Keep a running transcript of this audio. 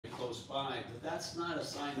goes by, but that's not a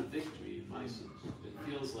sign of victory in my sense. It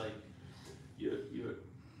feels like you're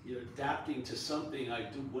adapting to something I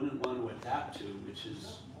wouldn't want to adapt to, which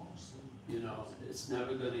is, you know, it's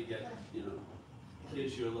never going to get, you know,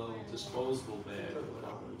 here's your little disposable bag or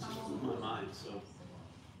whatever. It just blew my mind. So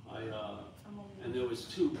and there was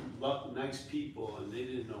two nice people, and they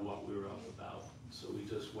didn't know what we were up about. So we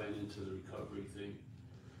just went into the recovery thing.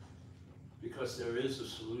 Because there is a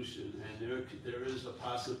solution, and there is a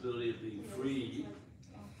possibility of being free,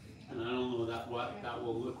 and I don't know what that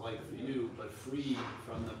will look like for you, but free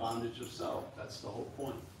from the bondage of self. That's the whole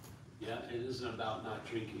point. Yeah, it isn't about not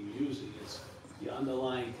drinking or using. It's the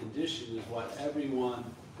underlying condition is what everyone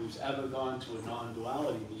who's ever gone to a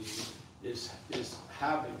non-duality meeting is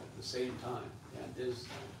having at the same time. Yeah,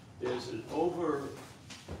 there's an over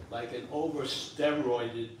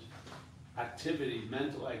steroided activity,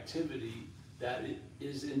 mental activity, that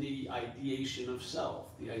is in the ideation of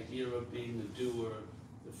self, the idea of being the doer,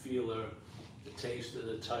 the feeler, the taster,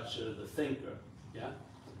 the toucher, the thinker, yeah?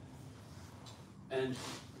 And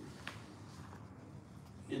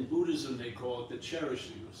in Buddhism, they call it the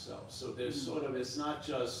cherishing of self. So there's sort of, it's not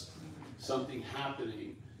just something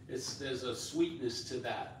happening, there's a sweetness to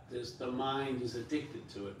that. The mind is addicted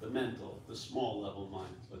to it, the mental, the small level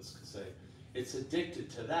mind, let's say. It's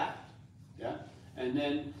addicted to that, yeah? And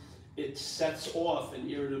then it sets off an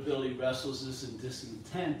irritability, restlessness, and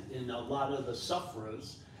discontent in a lot of the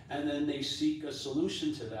sufferers, and then they seek a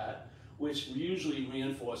solution to that, which usually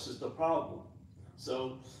reinforces the problem.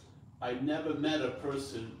 So I've never met a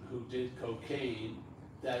person who did cocaine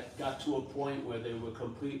that got to a point where they were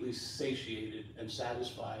completely satiated and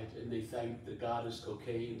satisfied, and they thanked the goddess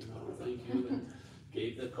cocaine, oh, thank you, and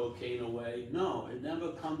gave the cocaine away. No, it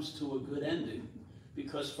never comes to a good ending,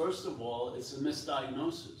 because first of all, it's a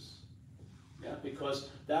misdiagnosis. Yeah, because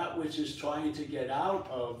that which is trying to get out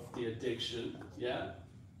of the addiction, yeah,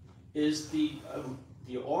 is the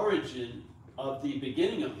origin of the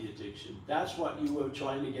beginning of the addiction. That's what you were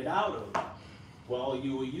trying to get out of while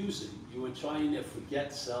you were using. You were trying to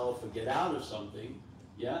forget self or get out of something,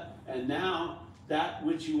 yeah? And now that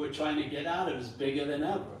which you were trying to get out of is bigger than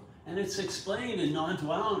ever. And it's explained in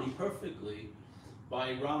non-duality perfectly by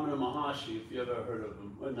Ramana Maharshi, if you ever heard of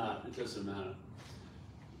him, or not, it doesn't matter.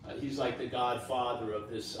 He's like the godfather of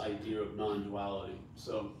this idea of non-duality.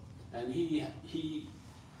 So, and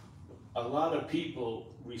a lot of people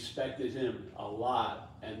respected him a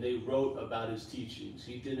lot, and they wrote about his teachings.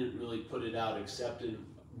 He didn't really put it out, except in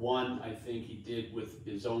one, I think he did with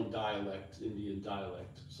his own dialect, Indian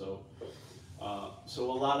dialect. So,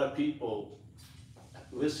 so a lot of people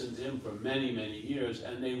listened to him for many, many years,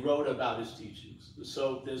 and they wrote about his teachings.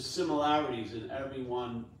 So there's similarities in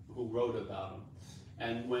everyone who wrote about him.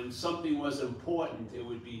 And when something was important, it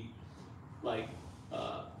would be like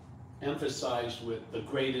emphasized with the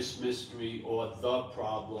greatest mystery or the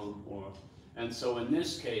problem, and so in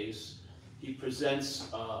this case, he presents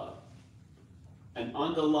an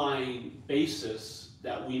underlying basis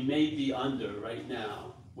that we may be under right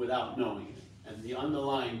now without knowing it. And the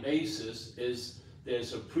underlying basis is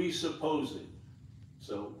there's a presupposing.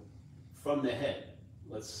 So from the head,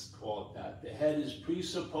 let's call it that. The head is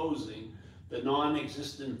presupposing the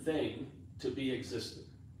non-existent thing to be existent.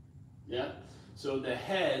 Yeah? So the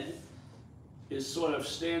head is sort of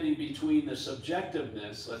standing between the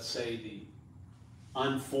subjectiveness, let's say the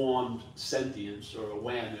unformed sentience or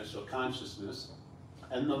awareness or consciousness,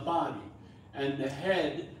 and the body. And the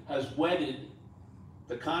head has wedded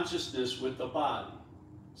the consciousness with the body.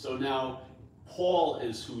 So now Paul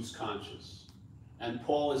is who's conscious. And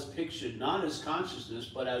Paul is pictured not as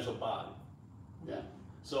consciousness, but as a body. Yeah?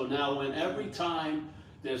 So now when every time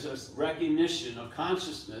there's a recognition of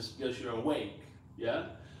consciousness because you're awake, yeah?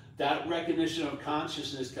 That recognition of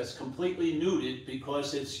consciousness gets completely neutered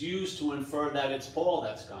because it's used to infer that it's Paul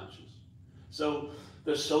that's conscious. So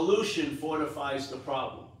the solution fortifies the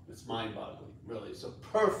problem. It's mind-boggling, really. It's a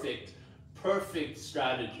perfect, perfect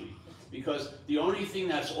strategy, because the only thing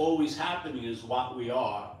that's always happening is what we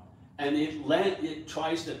are, and it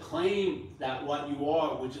tries to claim that what you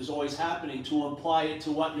are, which is always happening, to imply it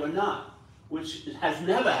to what you're not, which has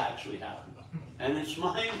never actually happened. And it's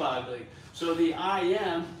mind-boggling. So the I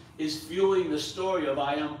am is fueling the story of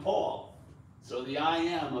I am Paul. So the I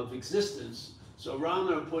am of existence. So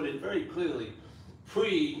Ramana put it very clearly.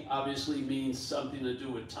 Pre obviously means something to do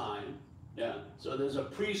with time. Yeah. So there's a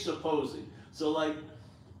presupposing. So like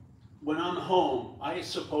when I'm home, I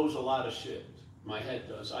suppose a lot of shit. My head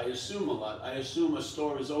does. I assume a lot. I assume a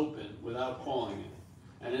store is open without calling it.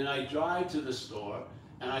 And then I drive to the store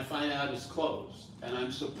and I find out it's closed. And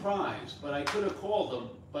I'm surprised, but I could have called them,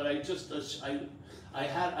 but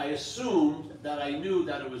I assumed that I knew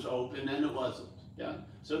that it was open and it wasn't. Yeah.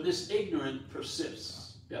 So this ignorant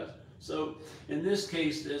persists. Yes. So in this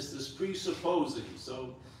case, there's this presupposing,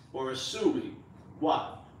 or assuming.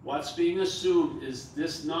 What's being assumed is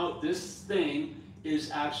this thing is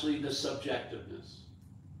actually the subjectiveness.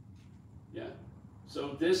 Yeah.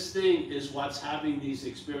 So this thing is what's having these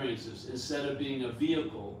experiences. Instead of being a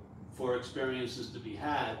vehicle for experiences to be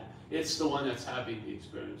had, it's the one that's having the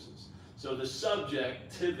experiences. So the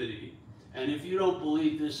subjectivity, and if you don't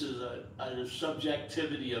believe this is a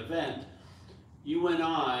subjectivity event, you and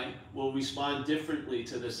I will respond differently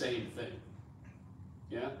to the same thing.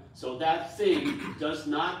 Yeah? So that thing does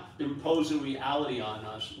not impose a reality on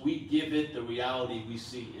us. We give it the reality we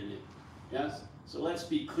see in it. Yes? So let's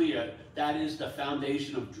be clear, that is the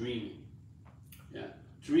foundation of dreaming. Yeah?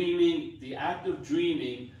 Dreaming, the act of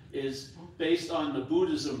dreaming is based on the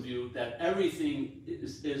Buddhism view that everything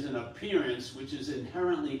is an appearance which is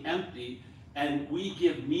inherently empty, and we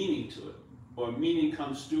give meaning to it, or meaning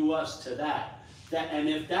comes through us to that. And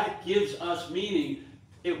if that gives us meaning,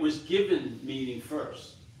 it was given meaning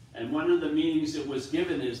first. And one of the meanings it was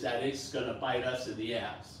given is that it's going to bite us in the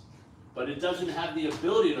ass. But it doesn't have the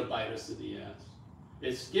ability to bite us in the ass.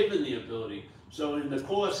 It's given the ability. So in the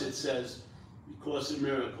Course it says, Course in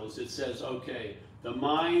Miracles, it says, okay, the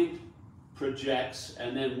mind projects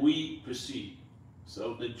and then we perceive.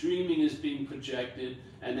 So the dreaming is being projected,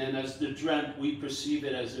 and then as the dreamt, we perceive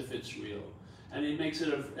it as if it's real. And it makes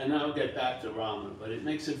it, and I'll get back to Rama, but it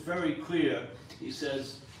makes it very clear. He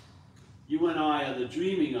says, you and I are the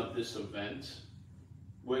dreaming of this event.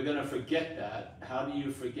 We're going to forget that. How do you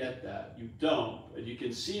forget that? You don't, but you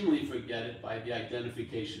can seemingly forget it by the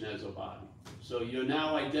identification as a body. So you're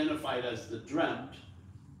now identified as the dreamt,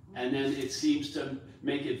 and then it seems to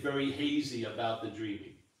make it very hazy about the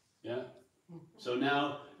dreaming. Yeah? So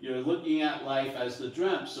now you're looking at life as the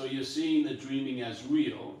dreamt, so you're seeing the dreaming as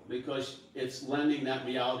real, because it's lending that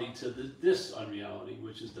reality to this unreality,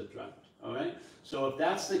 which is the dreamt. All right? So if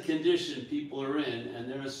that's the condition people are in, and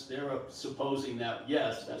they're supposing that,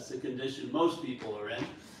 yes, that's the condition most people are in,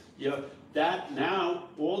 that now,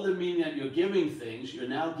 all the meaning that you're giving things, you're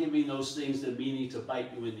now giving those things the meaning to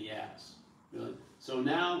bite you in the ass. Really? So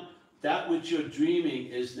now, that which you're dreaming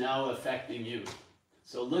is now affecting you.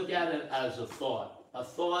 So look at it as a thought,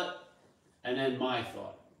 and then my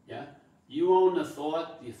thought. Yeah, you own the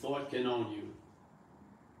thought can own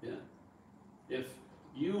you. Yeah, if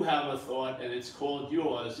you have a thought and it's called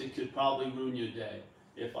yours, it could probably ruin your day.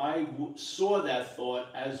 If I saw that thought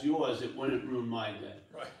as yours, it wouldn't ruin my day.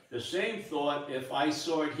 Right. The same thought, if I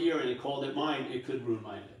saw it here and it called it mine, it could ruin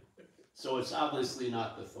my day. So it's obviously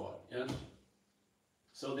not the thought. Yeah.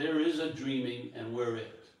 So there is a dreaming, and we're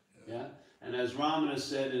it. Yeah. And as Ramana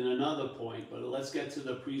said in another point, but let's get to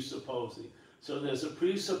the presupposing. So there's a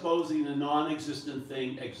presupposing the non-existent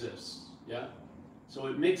thing exists. Yeah? So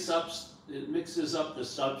it mixes up the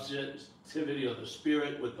subjectivity of the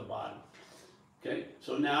spirit with the body. Okay?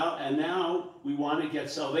 So now we want to get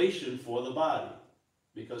salvation for the body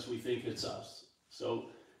because we think it's us. So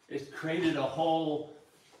it's created a whole,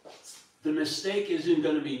 the mistake isn't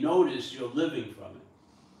going to be noticed, you're living from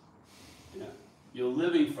it. Yeah? You're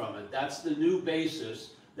living from it. That's the new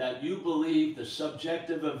basis, that you believe the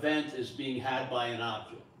subjective event is being had by an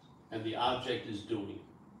object, and the object is doing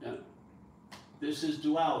it. Yeah? This is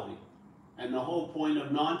duality. And the whole point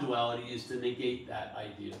of non-duality is to negate that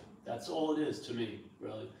idea. That's all it is to me,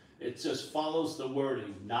 really. It just follows the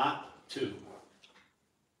wording, not to.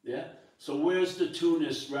 Yeah? So where's the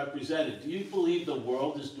two-ness represented? Do you believe the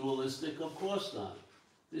world is dualistic? Of course not.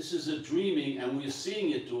 This is a dreaming, and we're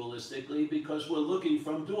seeing it dualistically because we're looking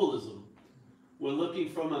from dualism. We're looking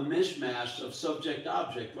from a mishmash of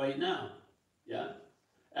subject-object right now. Yeah?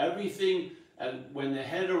 Everything, and when the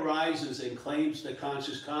head arises and claims the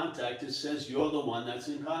conscious contact, it says you're the one that's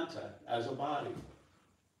in contact as a body.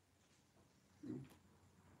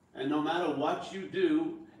 And no matter what you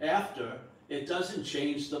do after, it doesn't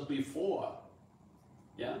change the before.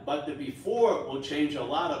 Yeah? But the before will change a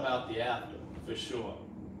lot about the after, for sure.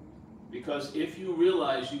 Because if you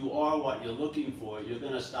realize you are what you're looking for, you're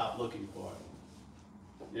going to stop looking for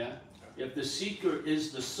it. Yeah? If the seeker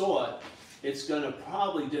is the sought, it's going to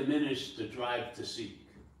probably diminish the drive to seek,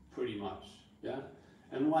 pretty much. Yeah?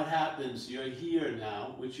 And what happens, you're here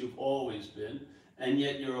now, which you've always been, and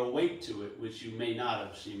yet you're awake to it, which you may not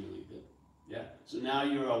have seemingly been. Yeah? So now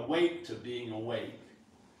you're awake to being awake,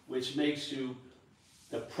 which makes you,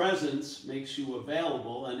 the presence makes you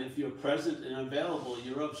available, and if you're present and available,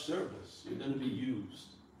 you're of service. You're going to be used.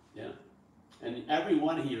 Yeah? And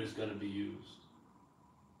everyone here is going to be used.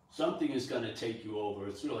 Something is going to take you over.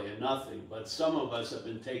 It's really a nothing, but some of us have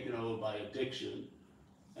been taken over by addiction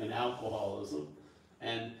and alcoholism,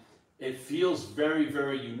 and it feels very,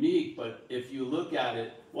 very unique, but if you look at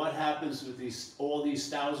it, what happens with all these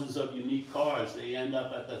thousands of unique cars? They end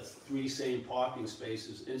up at the 3 same parking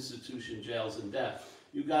spaces, institution, jails, and death.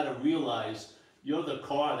 You got to realize you're the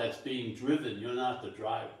car that's being driven, you're not the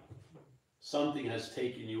driver. Something has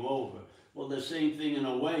taken you over. Well, the same thing in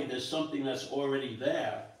a way, there's something that's already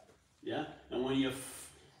there, yeah? And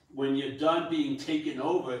when you're done being taken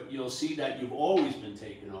over, you'll see that you've always been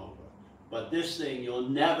taken over. But this thing, you'll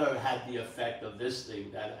never have the effect of this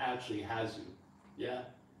thing that actually has you, yeah?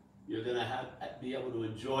 You're going to be able to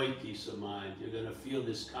enjoy peace of mind. You're going to feel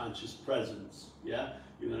this conscious presence, yeah?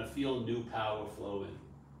 You're going to feel new power flow in.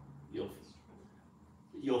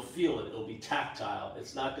 You'll feel it. It'll be tactile.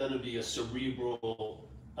 It's not going to be a cerebral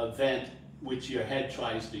event which your head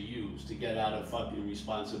tries to use to get out of fucking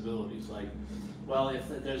responsibilities. Like, well, if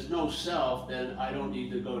there's no self, then I don't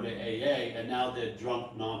need to go to AA, and now they're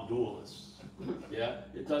drunk non-dualists. Yeah?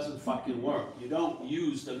 It doesn't fucking work. You don't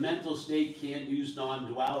use, the mental state can't use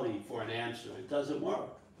non-duality for an answer. It doesn't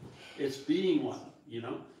work. It's being one, you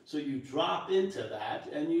know? So you drop into that,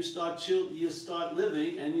 and you start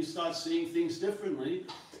living, and you start seeing things differently.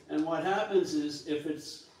 And what happens is, if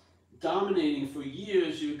it's dominating for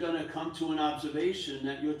years, you're going to come to an observation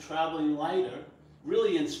that you're traveling lighter,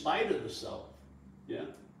 really in spite of the self. Yeah?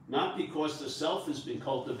 Not because the self has been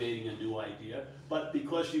cultivating a new idea, but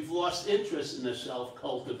because you've lost interest in the self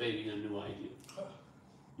cultivating a new idea.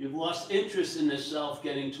 You've lost interest in the self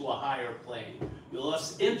getting to a higher plane. You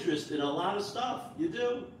lost interest in a lot of stuff. You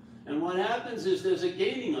do. And what happens is there's a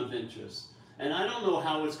gaining of interest. And I don't know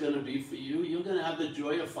how it's going to be for you. You're going to have the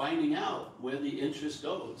joy of finding out where the interest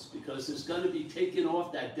goes, because it's going to be taken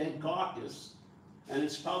off that dead carcass, and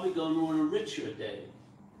it's probably going to enrich your day.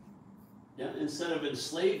 Yeah? Instead of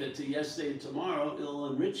enslave it to yesterday and tomorrow,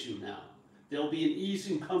 it'll enrich you now. There'll be an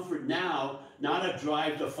ease and comfort now, not a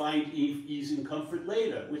drive to find ease and comfort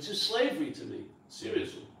later, which is slavery to me,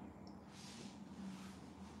 seriously.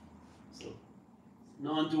 So,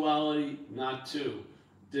 non-duality, not two.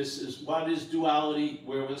 What is duality?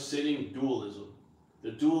 Where we're sitting, dualism.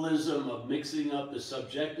 The dualism of mixing up the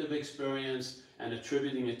subjective experience and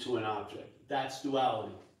attributing it to an object. That's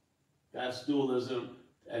duality. That's dualism,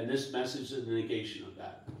 and this message is the negation of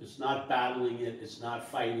that. It's not battling it, it's not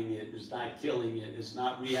fighting it, it's not killing it, it's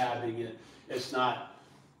not rehabbing it, it's not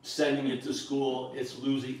sending it to school, it's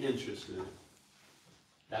losing interest in it.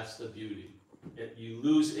 That's the beauty. You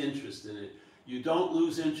lose interest in it. You don't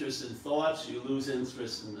lose interest in thoughts, you lose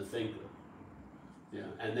interest in the thinker. Yeah,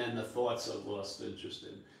 and then the thoughts are lost interest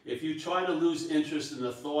in. If you try to lose interest in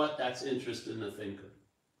the thought, that's interest in the thinker.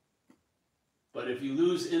 But if you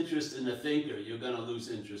lose interest in the thinker, you're going to lose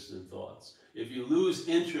interest in thoughts. If you lose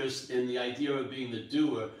interest in the idea of being the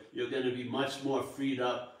doer, you're going to be much more freed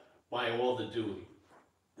up by all the doing.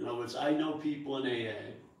 In other words, I know people in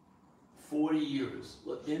AA, 40 years.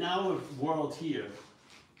 Look, in our world here,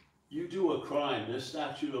 you do a crime, there's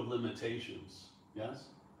statute of limitations, yes?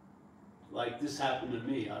 Like this happened to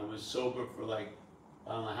me. I was sober for like,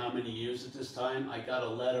 I don't know how many years at this time. I got a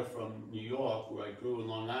letter from New York, where I grew in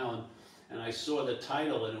Long Island, and I saw the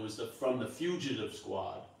title, and it was from the Fugitive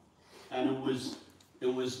Squad. And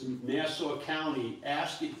it was Nassau County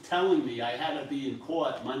telling me I had to be in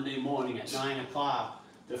court Monday morning at 9 o'clock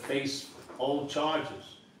to face old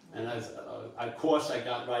charges. And of course, I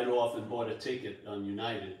got right off and bought a ticket on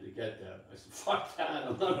United to get there. I said, fuck that,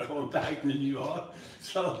 I'm not going back to New York.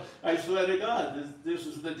 So I swear to God, this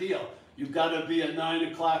is the deal. You've got to be at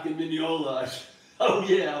 9 o'clock in Mineola. I said, oh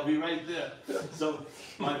yeah, I'll be right there. So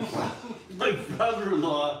my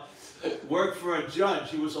brother-in-law worked for a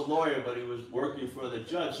judge. He was a lawyer, but he was working for the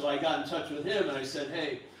judge. So I got in touch with him, and I said,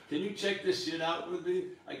 hey, can you check this shit out with me?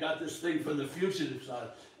 I got this thing from the fugitive side.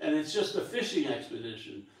 And it's just a fishing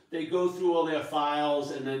expedition. They go through all their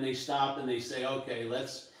files, and then they stop and they say, okay,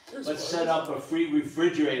 let's set up a free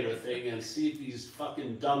refrigerator thing and see if these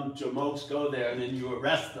fucking dumb jamokes go there, and then you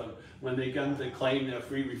arrest them when they come to claim their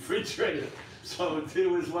free refrigerator. So it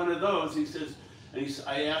was one of those. He says,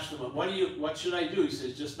 I asked him, what should I do? He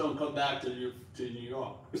says, just don't come back to New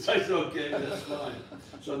York. So I said, okay, that's fine.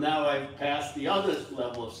 So now I've passed the other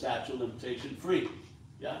level of statute of limitation, free.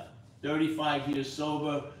 Yeah, 35 years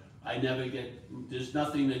sober. I never there's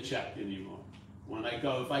nothing to check anymore. When I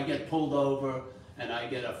go, if I get pulled over and I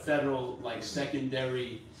get a federal, like,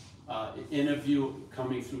 secondary interview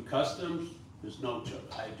coming through customs, there's no charge.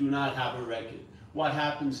 I do not have a record. What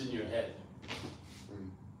happens in your head?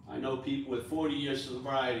 I know people with 40 years of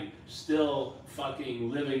sobriety still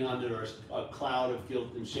fucking living under a cloud of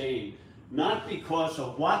guilt and shame. Not because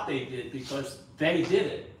of what they did, because they did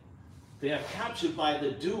it. They are captured by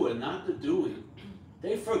the doer, not the doing.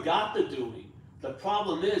 They forgot the doing. The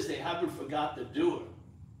problem is they haven't forgot the doer.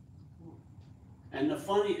 And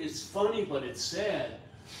it's funny, but it's sad.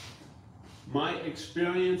 My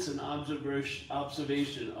experience and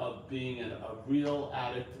observation of being a real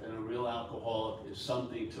addict and a real alcoholic is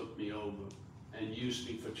something took me over and used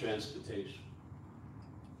me for transportation.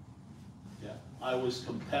 Yeah, I was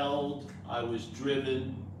compelled, I was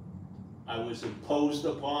driven, I was imposed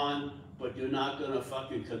upon, but you're not gonna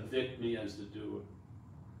fucking convict me as the doer.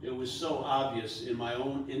 It was so obvious in my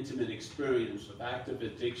own intimate experience of active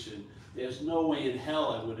addiction. There's no way in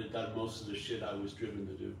hell I would have done most of the shit I was driven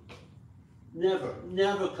to do.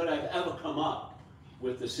 Never could I have ever come up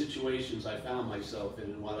with the situations I found myself in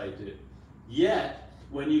and what I did. Yet,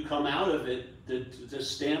 when you come out of it, the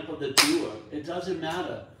stamp of the doer, it doesn't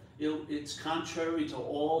matter. It's contrary to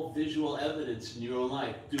all visual evidence in your own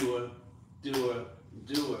life. Doer, doer,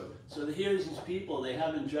 doer. So here's these people, they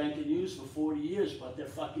haven't drank and used for 40 years, but they're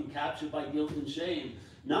fucking captured by guilt and shame.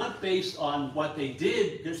 Not based on what they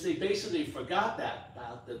did, because they basically forgot that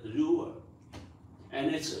about the doer.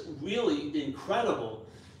 And it's really incredible.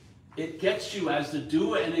 It gets you as the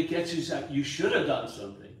doer, and it gets you that you should have done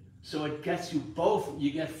something. So it gets you both,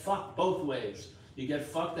 you get fucked both ways. You get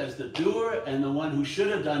fucked as the doer and the one who should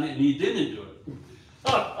have done it and he didn't do it.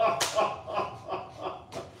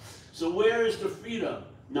 So where is the freedom?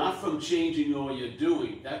 Not from changing all you're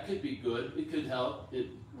doing. That could be good, it could help.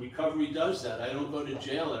 Recovery does that. I don't go to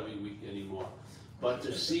jail every week anymore. But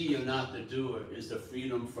to see you're not the doer is the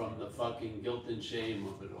freedom from the fucking guilt and shame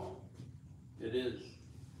of it all. It is.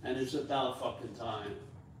 And it's about fucking time.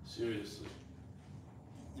 Seriously.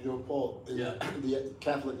 You know, Paul, in Yeah. the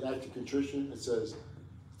Catholic Act of Contrition, it says,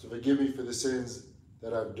 to forgive me for the sins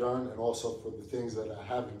that I've done and also for the things that I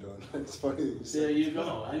haven't done. It's funny that you say. There you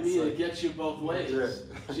go. I mean, like, it gets you both ways.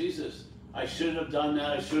 Yeah. Jesus, I should have done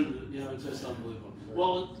that. I shouldn't. You know, it's just unbelievable. Right.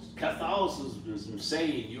 Well, Catholicism is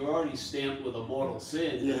insane. You're already stamped with a mortal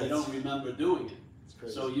sin, Yes. and you don't remember doing it. It's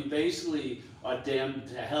crazy. So you basically are damned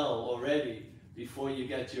to hell already before you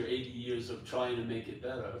get your 80 years of trying to make it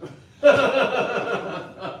better.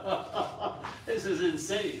 This is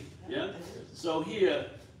insane. Yeah. So here,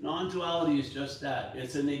 non-duality is just that.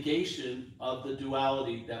 It's a negation of the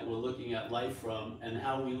duality that we're looking at life from, and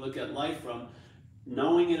how we look at life from,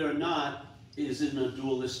 knowing it or not, is in a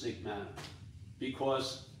dualistic manner.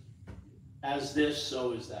 Because as this,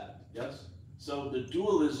 so is that. Yes? So the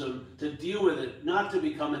dualism, to deal with it, not to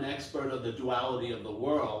become an expert of the duality of the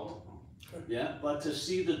world, yeah, but to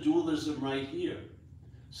see the dualism right here.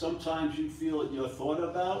 Sometimes you feel it you're thought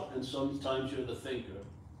about, and sometimes you're the thinker.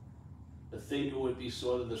 The thinker would be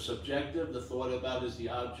sort of the subjective, the thought about is the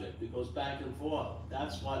object. It goes back and forth.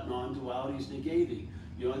 That's what non-duality is negating.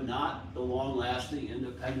 You're not the long-lasting,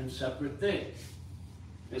 independent, separate thing.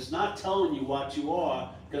 It's not telling you what you are,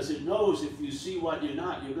 because it knows if you see what you're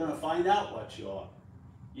not, you're going to find out what you are.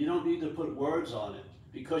 You don't need to put words on it,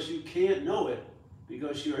 because you can't know it,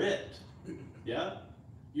 because you're it. Yeah?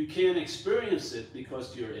 You can't experience it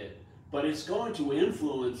because you're it. But it's going to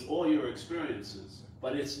influence all your experiences.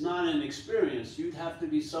 But it's not an experience. You'd have to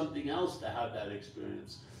be something else to have that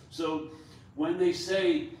experience. So when they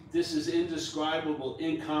say this is indescribable,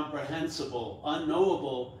 incomprehensible,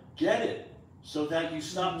 unknowable, get it. So that you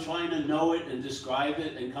stop trying to know it and describe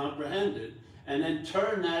it and comprehend it. And then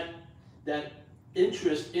turn that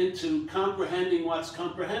interest into comprehending what's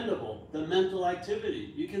comprehensible, the mental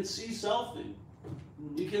activity. You can see selfing.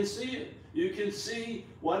 You can see it. You can see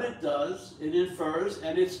what it does, it infers,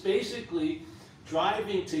 and it's basically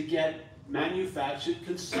driving to get manufactured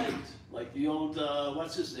consent. Like the old,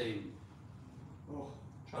 what's his name?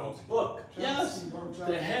 Book. Yes,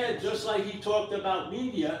 the head, just like he talked about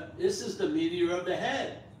media, this is the media of the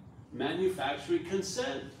head. Manufacturing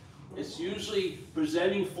consent. It's usually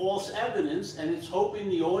presenting false evidence, and it's hoping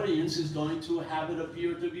the audience is going to have it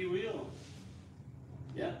appear to be real.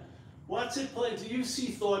 Yeah? What's it playing? Do you see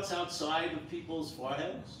thoughts outside of people's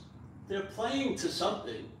foreheads? They're playing to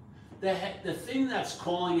something. The thing that's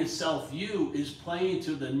calling itself you is playing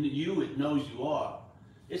to the you it knows you are.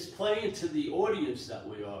 It's playing to the audience that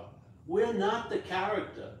we are. We're not the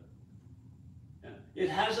character. It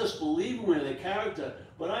has us believing we're the character,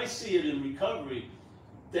 but I see it in recovery.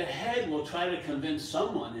 The head will try to convince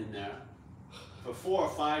someone in there for 4 or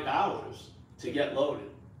 5 hours to get loaded.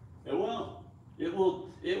 It will.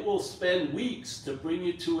 It will spend weeks to bring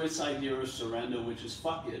you to its idea of surrender, which is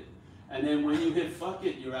fuck it. And then when you hit fuck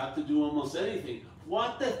it, you're out to do almost anything.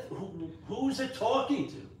 who's it talking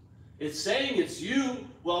to? It's saying it's you.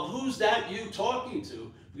 Well, who's that you talking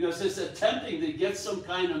to? Because it's attempting to get some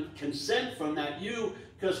kind of consent from that you,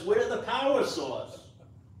 because we're the power source.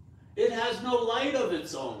 It has no light of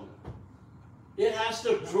its own. It has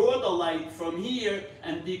to draw the light from here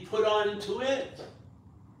and be put on into it.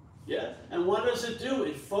 Yeah? And what does it do?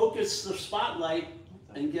 It focuses the spotlight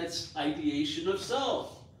and gets ideation of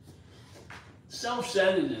self.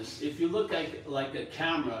 Self-centeredness, if you look at like a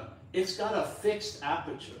camera, it's got a fixed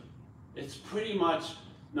aperture. It's pretty much,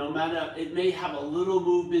 no matter, it may have a little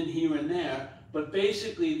movement here and there, but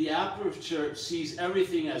basically the aperture sees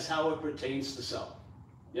everything as how it pertains to self.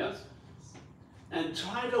 Yes? And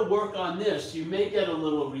try to work on this. You may get a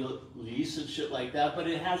little release and shit like that, but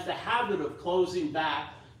it has the habit of closing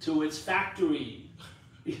back to its factory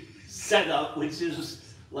setup, which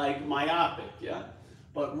is like myopic, yeah?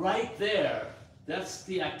 But right there, that's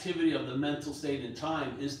the activity of the mental state in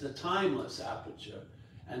time, is the timeless aperture.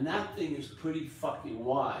 And that thing is pretty fucking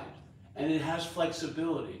wide. And it has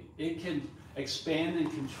flexibility. It can expand and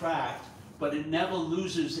contract, but it never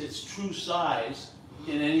loses its true size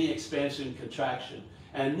in any expansion and contraction.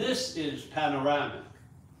 And this is panoramic.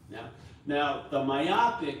 Now, the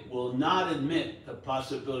myopic will not admit the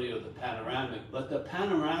possibility of the panoramic, but the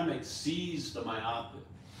panoramic sees the myopic.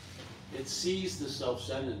 It sees the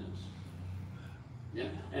self-centeredness. Yeah?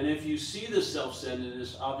 And if you see the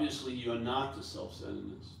self-centeredness, obviously you're not the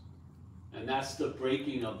self-centeredness. And that's the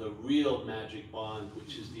breaking of the real magic bond,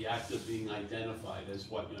 which is the act of being identified as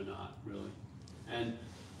what you're not, really. And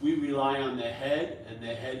we rely on the head, and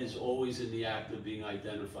the head is always in the act of being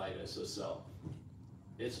identified as a self.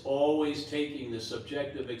 It's always taking the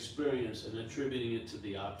subjective experience and attributing it to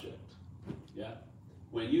the object. Yeah?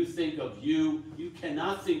 When you think of you, you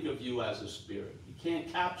cannot think of you as a spirit. You can't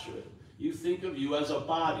capture it. You think of you as a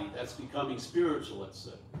body that's becoming spiritual, let's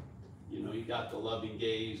say. You know, you got the loving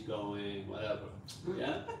gaze going, whatever.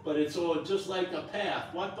 Yeah? But it's all just like a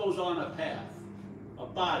path. What goes on a path? A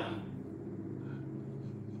body.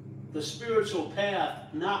 The spiritual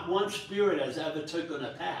path, not one spirit has ever taken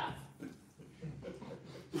a path.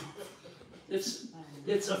 It's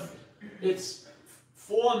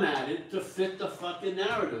formatted to fit the fucking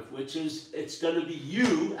narrative, which is it's going to be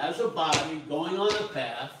you as a body going on a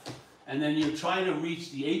path, and then you try to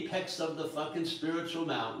reach the apex of the fucking spiritual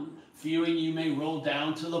mountain, fearing you may roll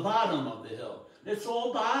down to the bottom of the hill. It's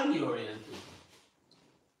all body oriented.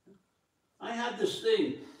 I had this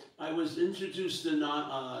thing. I was introduced in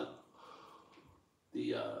the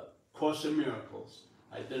Course in Miracles.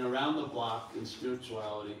 I'd been around the block in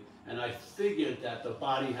spirituality, and I figured that the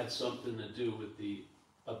body had something to do with the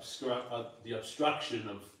obstruction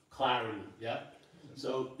of clarity, yeah?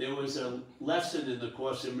 So there was a lesson in the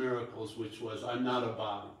Course in Miracles, which was, I'm not a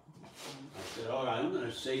body. I said, all right, I'm going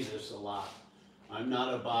to say this a lot. I'm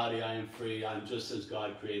not a body, I am free, I'm just as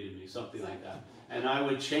God created me, something like that. And I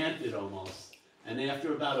would chant it almost. And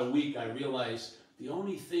after about a week, I realized the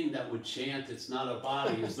only thing that would chant it's not a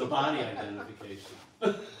body is the body identification.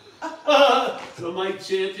 So my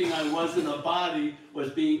chanting I wasn't a body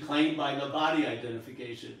was being claimed by the body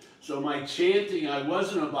identification. So my chanting I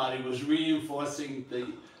wasn't a body was reinforcing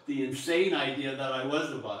the insane idea that I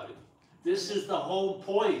was a body. This is the whole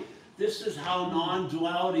point. This is how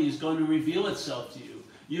non-duality is going to reveal itself to you.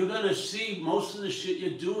 You're going to see most of the shit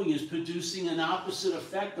you're doing is producing an opposite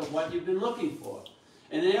effect of what you've been looking for.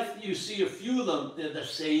 And after you see a few of them, they're the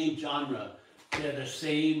same genre. They're the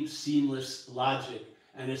same seamless logic.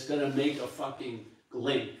 And it's going to make a fucking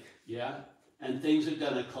link, yeah? And things are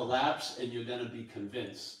going to collapse and you're going to be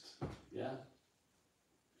convinced, yeah?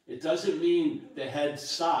 It doesn't mean the head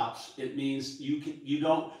stops. It means you're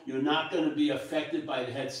not going to be affected by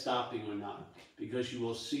the head stopping or not, because you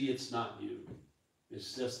will see it's not you.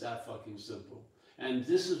 It's just that fucking simple. And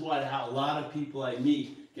this is how a lot of people I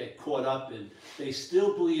meet get caught up in. They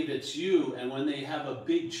still believe it's you, and when they have a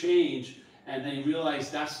big change and they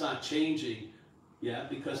realize that's not changing, yeah,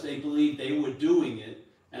 because they believe they were doing it,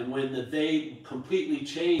 and when they completely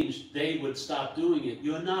changed, they would stop doing it.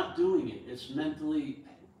 You're not doing it. It's mentally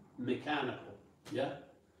mechanical, yeah?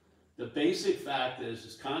 The basic fact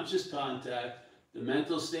is conscious contact, the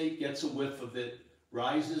mental state gets a whiff of it,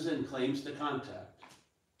 rises and claims the contact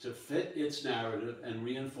to fit its narrative and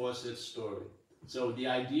reinforce its story. So the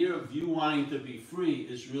idea of you wanting to be free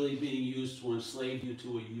is really being used to enslave you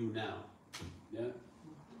to a you now, yeah?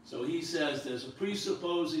 So he says there's a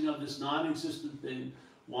presupposing of this non-existent thing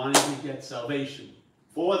wanting to get salvation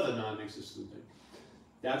for the non-existent thing.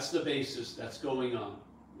 That's the basis that's going on,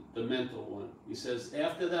 the mental one. He says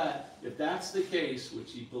after that, if that's the case,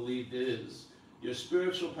 which he believed it is, Your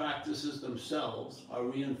spiritual practices themselves are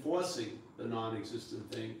reinforcing the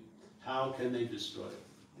non-existent thing. How can they destroy it?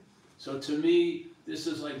 So to me, this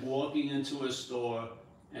is like walking into a store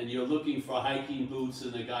and you're looking for hiking boots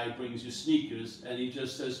and the guy brings you sneakers and he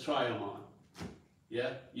just says, try them on.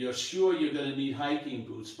 Yeah? You're sure you're going to need hiking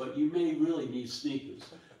boots, but you may really need sneakers.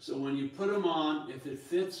 So when you put them on, if it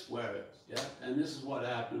fits, wear it. Yeah? And this is what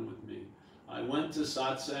happened with me. I went to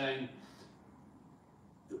satsang.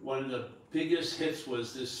 One of the biggest hits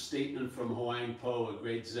was this statement from Huang Po, a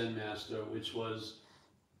great Zen master, which was,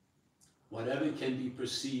 whatever can be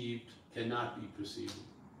perceived cannot be perceived.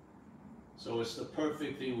 So it's the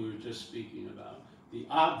perfect thing we were just speaking about. The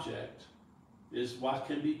object is what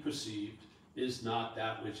can be perceived, is not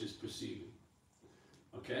that which is perceiving.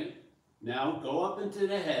 Okay? Now go up into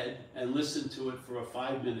the head and listen to it for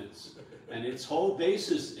 5 minutes. And its whole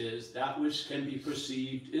basis is that which can be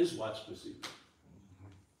perceived is what's perceived.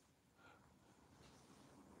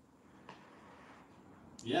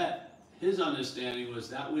 Yet, his understanding was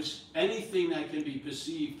that which, anything that can be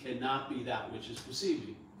perceived cannot be that which is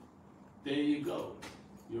perceiving. There you go.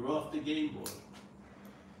 You're off the game board.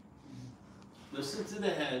 Listen to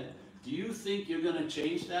the head. Do you think you're going to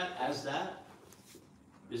change that as that?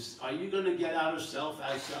 Are you going to get out of self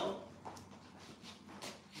as self?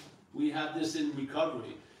 We have this in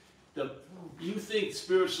recovery. You think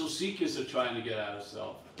spiritual seekers are trying to get out of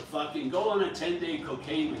self. Fucking go on a 10-day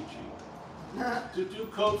cocaine retreat. To do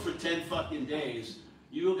coke for 10 fucking days,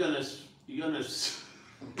 you're gonna,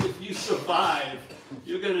 if you survive,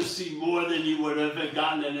 you're gonna see more than you would have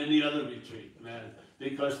gotten at any other retreat, man.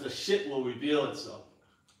 Because the shit will reveal itself,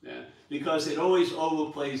 man. Because it always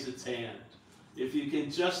overplays its hand. If you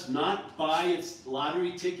can just not buy its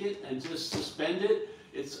lottery ticket and just suspend it,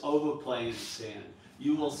 it's overplaying its hand.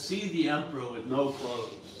 You will see the emperor with no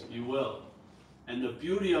clothes. You will. And the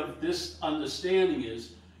beauty of this understanding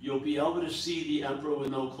is you'll be able to see the emperor with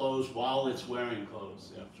no clothes while it's wearing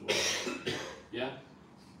clothes after all. Yeah?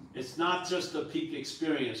 It's not just a peak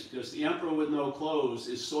experience, because the emperor with no clothes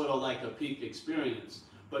is sort of like a peak experience.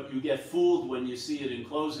 But you get fooled when you see it in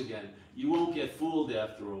clothes again. You won't get fooled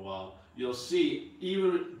after a while. You'll see,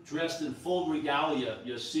 even dressed in full regalia,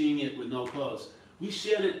 you're seeing it with no clothes. We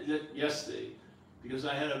shared it yesterday, because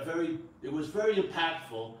it was very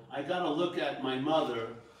impactful. I got a look at my mother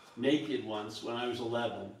naked once when I was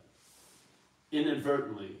 11,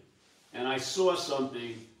 inadvertently, and I saw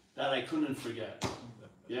something that I couldn't forget.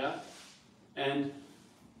 Yeah, and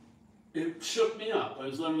it shook me up. I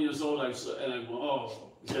was 11 years old, and I went,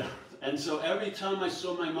 oh, yeah. And so every time I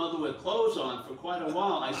saw my mother with clothes on for quite a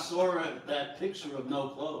while, I saw that picture of no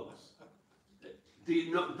clothes.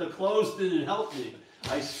 The clothes didn't help me.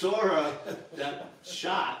 I saw that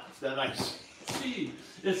shot that I see.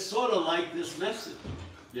 It's sort of like this message.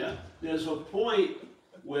 Yeah? There's a point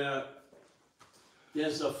where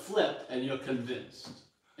there's a flip and you're convinced.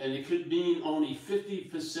 And it could mean only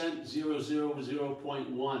 50%,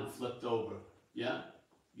 0.1 flipped over. Yeah?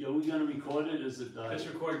 Are we going to record it? Is it Let's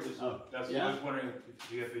record this. Oh, That's yeah? what I was wondering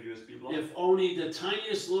if you have a USB block. If only the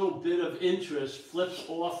tiniest little bit of interest flips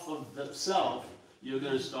off of the self, you're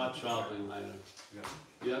going to start traveling later. Yeah.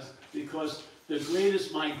 Yes? Because the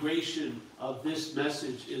greatest migration of this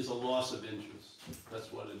message is a loss of interest.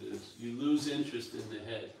 That's what it is. You lose interest in the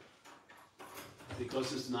head.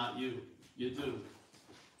 Because it's not you. You do.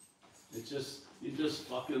 You just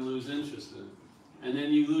fucking lose interest in it. And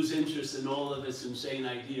then you lose interest in all of its insane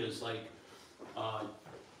ideas, like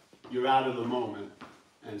you're out of the moment.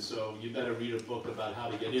 And so you better read a book about how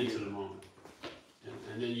to get into the moment.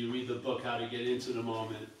 And then you read the book, How to Get Into the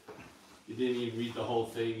Moment. You didn't even read the whole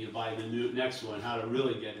thing. You buy the next one, How to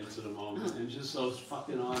Really Get Into the Moment. And it just goes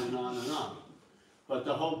fucking on and on and on. But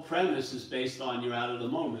the whole premise is based on you're out of the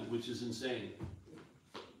moment, which is insane.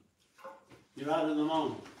 You're out of the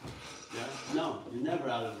moment. Yeah? No, you're never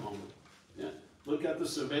out of the moment. Yeah? Look at the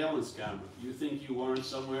surveillance camera. You think you weren't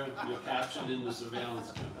somewhere? You're captured in the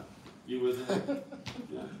surveillance camera. You were there.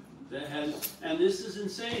 Yeah. And this is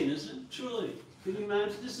insane, isn't it? Truly. Can you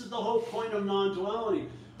imagine? This is the whole point of non-duality.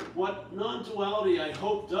 What non-duality, I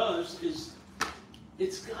hope, does is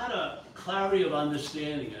it's got a clarity of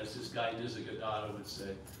understanding, as this guy Nisargadatta would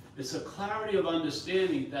say. It's a clarity of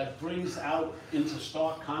understanding that brings out into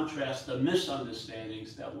stark contrast the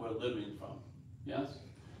misunderstandings that we're living from. Yes?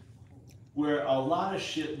 Where a lot of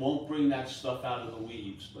shit won't bring that stuff out of the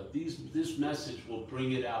weeds, but this message will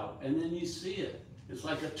bring it out. And then you see it. It's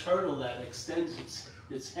like a turtle that extends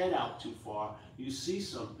its head out too far. You see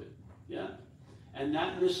something. Yeah? And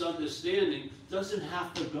that misunderstanding doesn't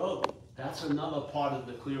have to go. That's another part of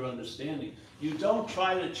the clear understanding. You don't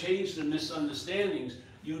try to change the misunderstandings,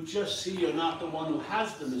 you just see you're not the one who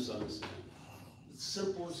has the misunderstanding. It's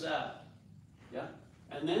simple as that, yeah?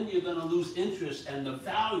 And then you're gonna lose interest, and the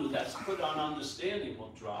value that's put on understanding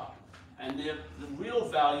will drop. And the real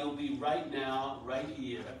value will be right now, right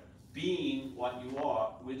here, being what you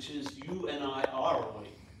are, which is you and I are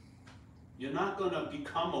awake. You're not gonna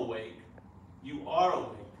become awake, you are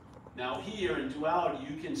awake. Now here in duality,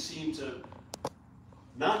 you can seem to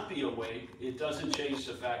not be awake, it doesn't change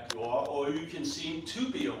the fact you are, or you can seem to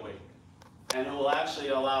be awake, and it will actually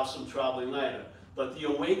allow some traveling later. But the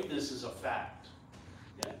awakeness is a fact.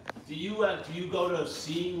 Yeah. Do you go to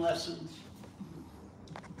seeing lessons?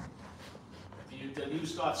 Did you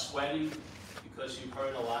start sweating because you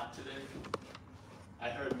heard a lot today? I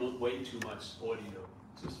heard way too much audio.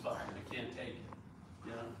 It's just fucking, I can't take it.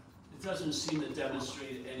 You know? It doesn't seem to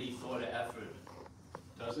demonstrate any thought or effort,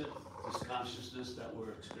 does it? This consciousness that we're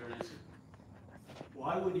experiencing.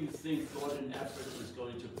 Why would you think thought and effort is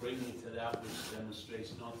going to bring you to that which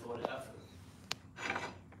demonstrates no thought or effort?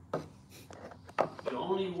 The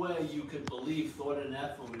only way you could believe thought and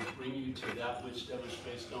effort would bring you to that which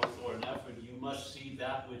demonstrates no thought and effort. You must see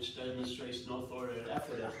that which demonstrates no thought and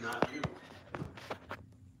effort as not you.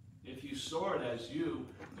 If you saw it as you,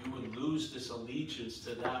 you would lose this allegiance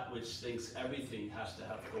to that which thinks everything has to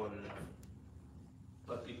have thought and effort.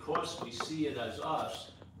 But because we see it as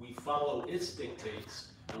us, we follow its dictates,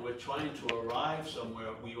 and we're trying to arrive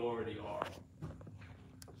somewhere we already are.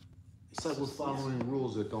 It's like we're following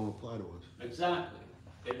rules that don't apply to us. Exactly.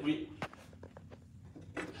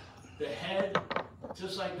 The head,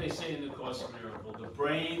 just like they say in the Course in Miracles, the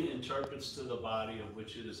brain interprets to the body of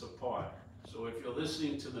which it is a part. So if you're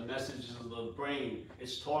listening to the messages of the brain,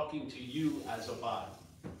 it's talking to you as a body.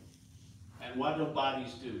 And what do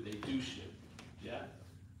bodies do? They do shit. Yeah?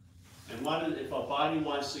 And if a body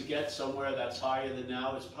wants to get somewhere that's higher than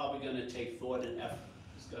now, it's probably going to take thought and effort.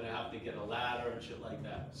 It's going to have to get a ladder and shit like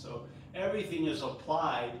that. So everything is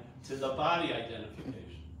applied to the body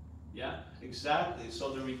identification. Yeah, exactly.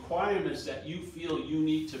 So the requirements that you feel you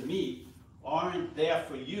need to meet aren't there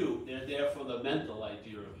for you. They're there for the mental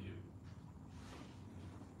idea of you.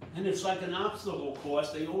 And it's like an obstacle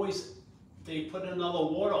course. They put another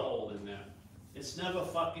water hole in there. It's never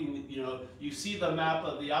fucking, you see the map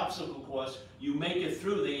of the obstacle course, you make it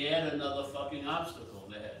through, they add another fucking obstacle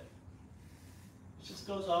there. It just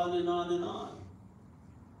goes on and on and on.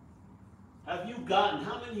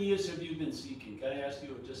 How many years have you been seeking? Can I ask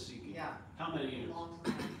you, just seeking? Yeah. How many years? A long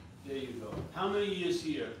time. There you go. How many years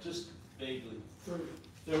here? Just vaguely.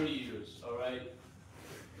 30 years, all right?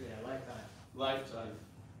 Yeah, lifetime. Lifetime.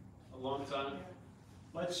 A long time?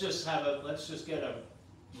 Yeah. Let's just get a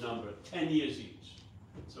number, 10 years each.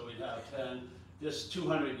 So we have 10, just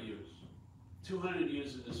 200 years. 200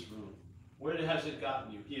 years in this room. Where has it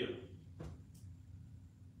gotten you? Here.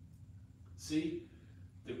 See?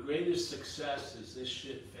 The greatest success is this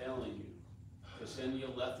shit failing you. Because then you're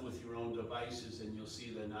left with your own devices and you'll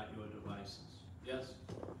see they're not your devices. Yes?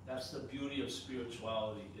 That's the beauty of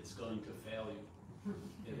spirituality. It's going to fail you.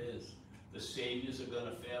 It is. The saviors are going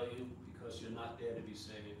to fail you because you're not there to be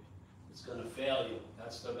saved. It's going to fail you.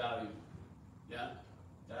 That's the value. Yeah?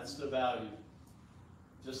 That's the value.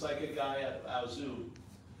 Just like a guy at our Zoom,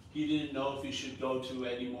 he didn't know if he should go to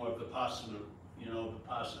any more of Vipassana.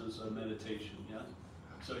 Vipassana is a meditation, yeah?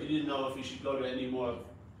 So he didn't know if he should go to any more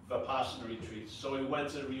Vipassana retreats. So he went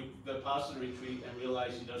to the Vipassana retreat and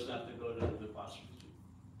realized he doesn't have to go to the Vipassana retreat.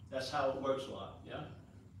 That's how it works a lot, yeah?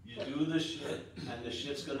 You do the shit, and the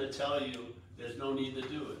shit's going to tell you there's no need to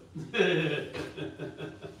do it.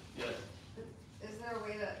 Yeah. Is there a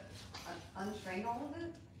way to untrain all of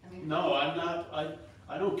it? I mean, No, I'm not,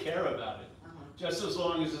 I don't care about it. Uh-huh. Just as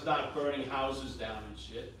long as it's not burning houses down and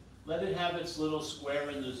shit. Let it have its little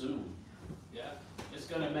square in the Zoom. Yeah? It's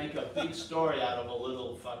gonna make a big story out of a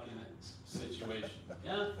little fucking situation.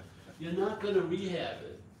 Yeah? You're not gonna rehab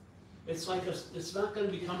it. It's not gonna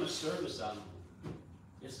become a service animal.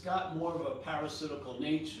 It's got more of a parasitical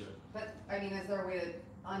nature. But, I mean, is there a way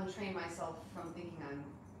to untrain myself from thinking I'm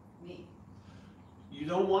me? You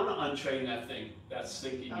don't want to untrain that thing that's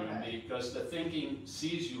thinking you're Okay. me, because the thinking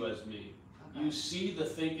sees you as me. Okay. You see the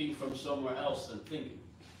thinking from somewhere else than thinking.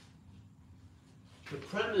 The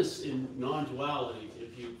premise in non-duality,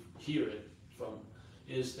 if you hear it from,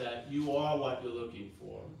 is that you are what you're looking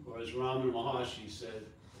for. Or as Ramana Maharshi said,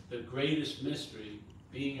 the greatest mystery,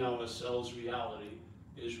 being ourselves reality,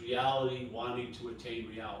 is reality wanting to attain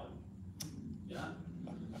reality. Yeah?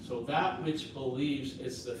 So that which believes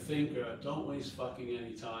it's the thinker, don't waste fucking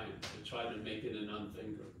any time to try to make it an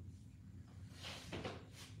unthinker.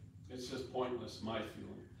 It's just pointless, my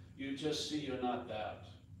feeling. You just see you're not that,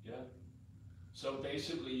 yeah? So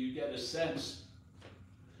basically you get a sense,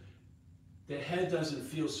 the head doesn't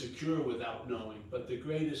feel secure without knowing, but the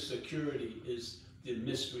greatest security is the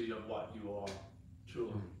mystery of what you are,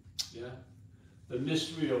 truly, yeah? The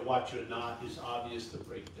mystery of what you're not is obvious to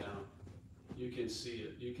break down. You can see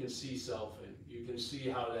it. You can see selfing. You can see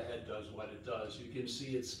how the head does what it does. You can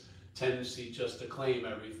see its tendency just to claim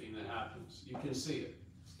everything that happens. You can see it.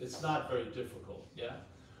 It's not very difficult, yeah?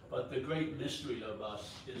 But the great mystery of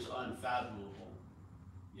us is unfathomable,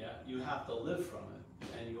 yeah? You have to live from it,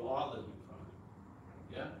 and you are living from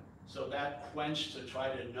it, yeah? So that quench to try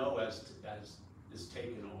to know as is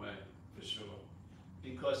taken away, for sure.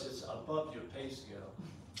 Because it's above your pay scale,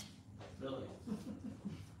 really.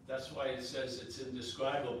 That's why it says it's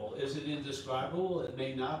indescribable. Is it indescribable? It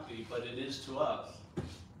may not be, but it is to us.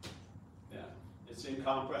 Yeah, it's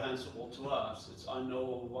incomprehensible to us. It's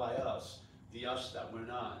unknowable by us, the us that we're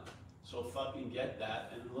not. So fucking get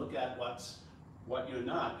that and look at what you're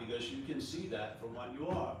not, because you can see that from what you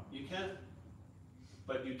are. You can.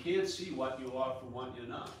 But you can't see what you are from what you're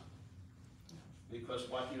not. Because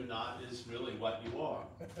what you're not is really what you are.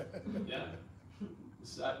 Yeah.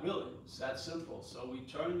 It's that really, it's that simple. So we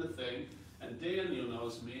turn the thing, and Daniel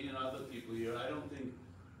knows me and other people here. I don't think,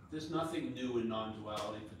 there's nothing new in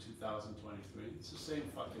non-duality for 2023. It's the same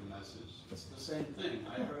fucking message. It's the same thing.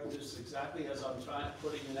 I heard this exactly as I'm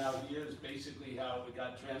putting it out here. Is basically how it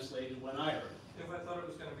got translated when I heard it. If I thought it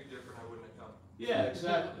was going to be different, I wouldn't have come. Yeah,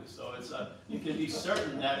 exactly. So it's you can be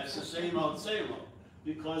certain that it's the same old,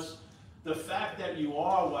 because the fact that you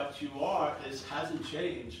are what you are hasn't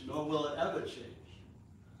changed, nor will it ever change.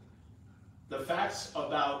 The facts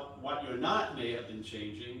about what you're not may have been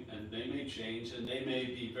changing, and they may change, and they may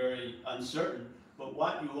be very uncertain, but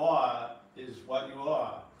what you are is what you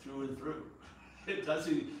are, through and through. It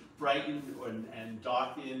doesn't brighten and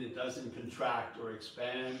darken, it doesn't contract or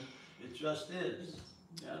expand, it just is,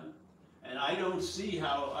 yeah? And I don't see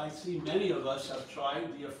how, I see many of us have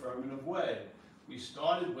tried the affirmative way. We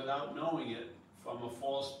started without knowing it from a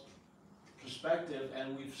false perspective,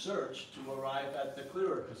 and we've searched to arrive at the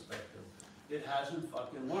clearer perspective. It hasn't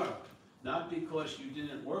fucking worked. Not because you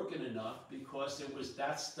didn't work it enough, because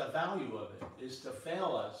that's the value of it, is to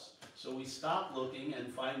fail us. So we stop looking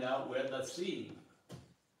and find out where the seeing.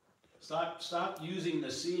 Stop using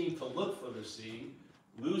the seeing to look for the seeing.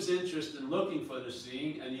 Lose interest in looking for the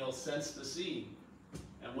seeing, and you'll sense the seeing.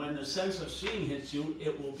 And when the sense of seeing hits you,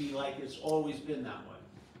 it will be like it's always been that way.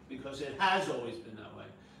 Because it has always been that way.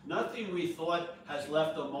 Nothing we thought has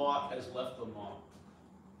left a mark has left a mark.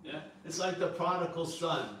 Yeah? It's like the prodigal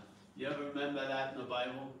son. You ever remember that in the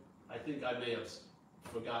Bible? I think I may have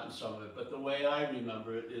forgotten some of it, but the way I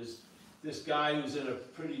remember it is this guy who's in a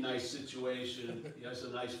pretty nice situation, he has a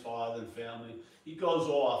nice father and family, he goes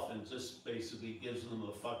off and just basically gives them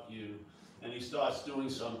a fuck you, and he starts doing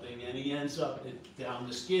something, and he ends up down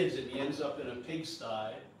the skids, and he ends up in a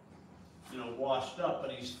pigsty, you know, washed up,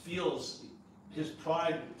 but he feels his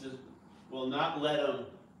pride will not let him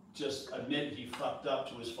just admit he fucked up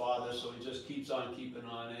to his father, so he just keeps on keeping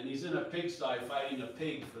on. And he's in a pigsty fighting a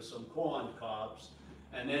pig for some corn cobs,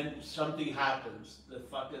 and then something happens. The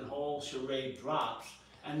fucking whole charade drops,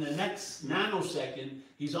 and the next nanosecond,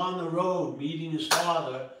 he's on the road meeting his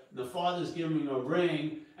father, and the father's giving him a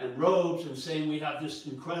ring and robes and saying, we have this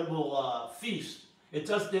incredible feast.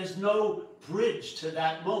 There's no bridge to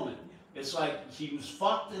that moment. It's like he was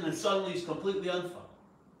fucked, and then suddenly he's completely unfucked.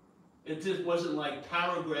 It just wasn't like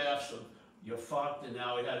paragraphs of you're fucked and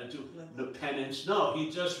now he had to do the penance. No, he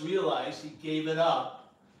just realized he gave it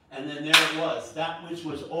up, and then there it was. That which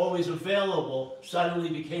was always available suddenly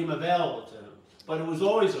became available to him. But it was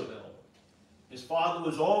always available. His father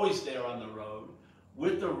was always there on the road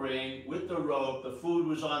with the ring, with the robe. The food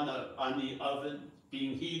was on the oven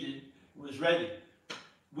being heated. It was ready.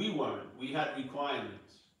 We weren't. We had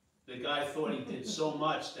requirements. The guy thought he did so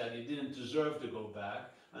much that he didn't deserve to go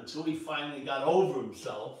back, until he finally got over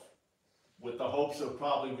himself with the hopes of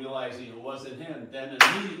probably realizing it wasn't him. Then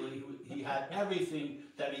immediately he had everything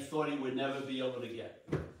that he thought he would never be able to get.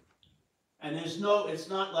 And it's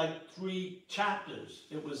not like 3 chapters.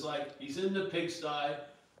 It was like he's in the pigsty,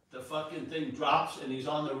 the fucking thing drops, and he's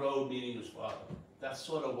on the road meeting his father. That's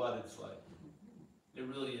sort of what it's like. It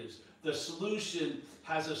really is. The solution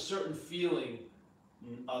has a certain feeling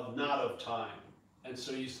of not of time. And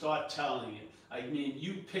so you start telling it. I mean,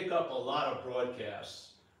 you pick up a lot of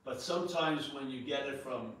broadcasts, but sometimes when you get it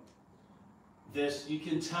from this, you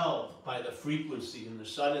can tell by the frequency and the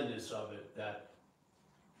suddenness of it that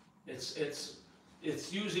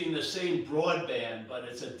it's using the same broadband, but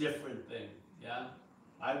it's a different thing, yeah?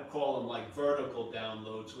 I would call them like vertical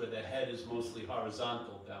downloads, where the head is mostly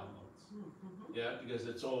horizontal downloads. Yeah, because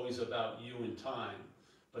it's always about you and time.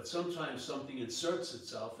 But sometimes something inserts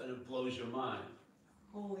itself and it blows your mind.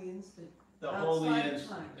 Holy instant. The Outside holy of instant,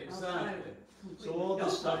 time, outside of exactly. it, So completely. all this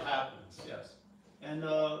Don't stuff mind. happens, yes. And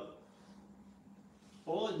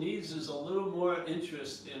all it needs is a little more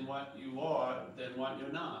interest in what you are than what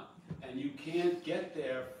you're not. And you can't get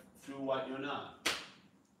there through what you're not.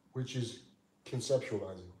 Which is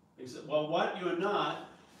conceptualizing. Well, what you're not,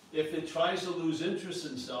 if it tries to lose interest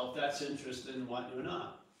in self, that's interest in what you're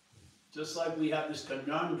not. Just like we have this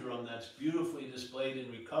conundrum that's beautifully displayed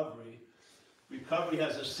in recovery. Recovery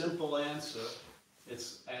has a simple answer.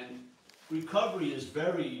 And recovery is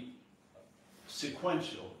very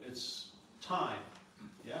sequential. It's time.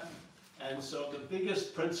 Yeah? And so the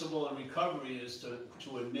biggest principle in recovery is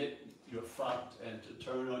to admit you're fucked and to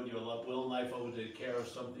turn on your will and life over to the care of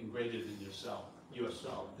something greater than yourself,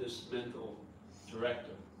 this mental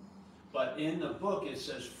director. But in the book it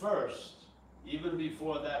says first, even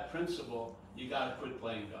before that principle, you gotta quit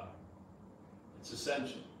playing God. It's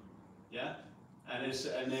essential. Yeah? And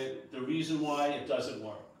the reason why it doesn't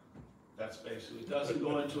work. That's basically, it doesn't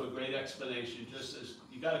go into a great explanation, just as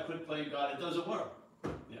you gotta quit playing God, it doesn't work.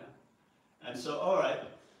 Yeah? And so, all right,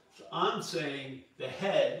 so I'm saying the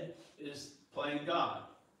head is playing God.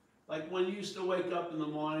 Like when you used to wake up in the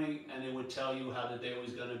morning and it would tell you how the day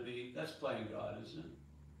was gonna be, that's playing God, isn't it?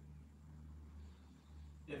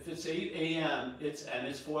 If it's 8 a.m. and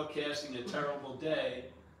it's forecasting a terrible day,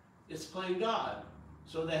 it's playing God.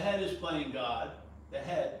 So the head is playing God, the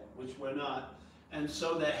head, which we're not. And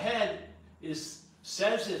so the head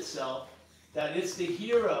says itself that it's the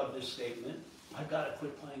hero of this statement. I've got to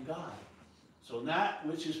quit playing God. So that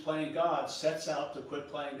which is playing God sets out to quit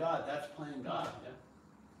playing God. That's playing God. Yeah?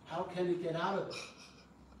 How can it get out of it?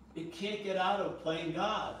 It can't get out of playing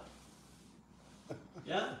God.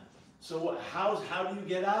 Yeah? So how do you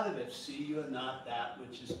get out of it? See, you're not that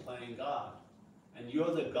which is playing God. And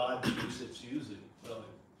you're the God juice it's using, really.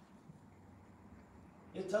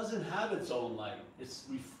 It doesn't have its own light. It's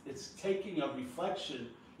taking a reflection.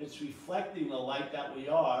 It's reflecting the light that we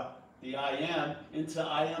are, the I am, into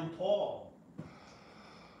I am Paul.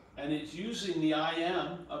 And it's using the I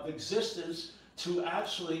am of existence to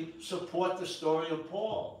actually support the story of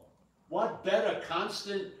Paul. What better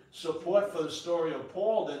constant support for the story of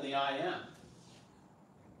Paul than the I am?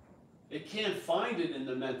 It can't find it in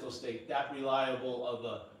the mental state, that reliable of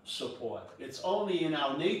a support. It's only in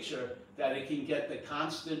our nature that it can get the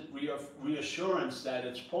constant reassurance that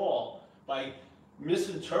it's Paul by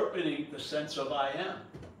misinterpreting the sense of I am.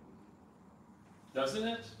 Doesn't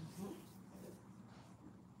it?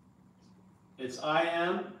 It's I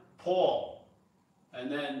am Paul.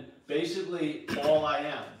 And then basically all I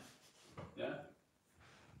am. Yeah?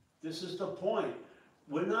 This is the point.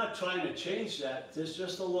 We're not trying to change that. There's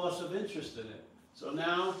just a loss of interest in it. So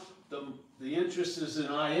now the interest is in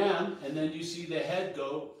I am, and then you see the head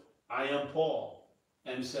go, I am Paul.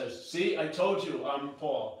 And says, see, I told you I'm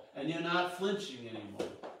Paul. And you're not flinching anymore.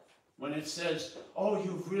 When it says, oh,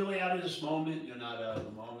 you're really out of this moment, you're not out of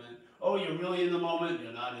the moment. Oh, you're really in the moment,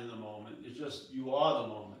 you're not in the moment. It's just, you are the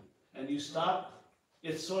moment. And you stop,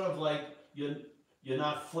 it's sort of like you're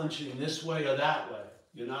not flinching this way or that way.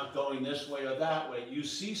 You're not going this way or that way. You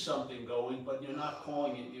see something going, but you're not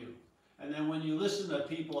calling it you. And then when you listen to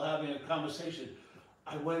people having a conversation,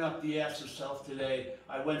 I went up the ass of self today,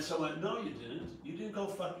 I went somewhere. No, you didn't. You didn't go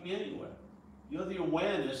fucking anywhere. You're the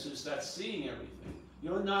awareness that's seeing everything.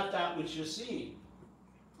 You're not that which you're seeing.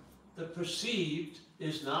 The perceived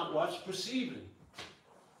is not what's perceiving.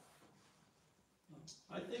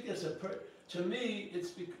 I think it's to me,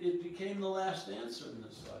 it became the last answer in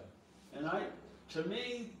this life. And to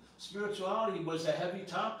me, spirituality was a heavy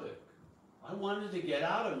topic. I wanted to get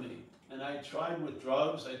out of me. And I tried with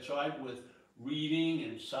drugs, I tried with reading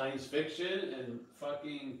and science fiction and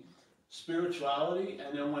fucking spirituality.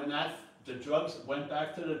 And then when the drugs, went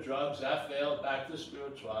back to the drugs, that failed, back to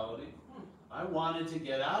spirituality. I wanted to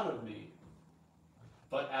get out of me,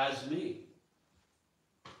 but as me.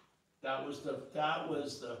 That was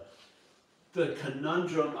the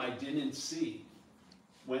conundrum I didn't see.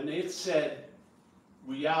 When it said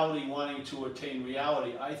reality wanting to attain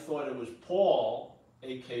reality, I thought it was Paul,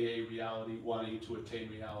 aka reality, wanting to attain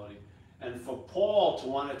reality. And for Paul to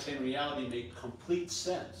want to attain reality made complete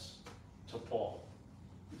sense to Paul.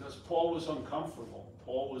 Because Paul was uncomfortable.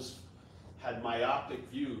 Paul had myopic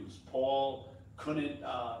views. Paul couldn't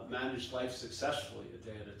manage life successfully a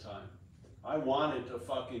day at a time. I wanted to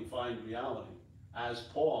fucking find reality as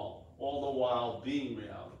Paul, all the while being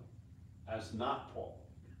reality, as not Paul.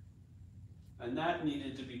 And that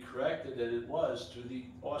needed to be corrected, and it was through the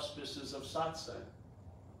auspices of satsang.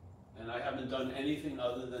 And I haven't done anything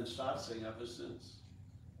other than satsang ever since.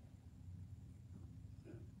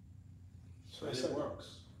 So And I it said,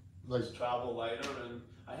 works. like, Just travel lighter, and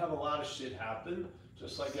I have a lot of shit happen,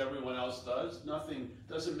 just like everyone else does. Nothing,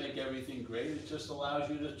 doesn't make everything great, it just allows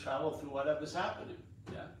you to travel through whatever's happening,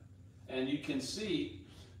 yeah? And you can see,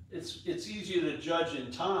 it's easier to judge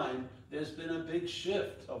in time. There's been a big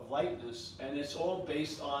shift of lightness, and it's all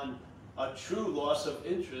based on a true loss of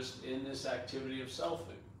interest in this activity of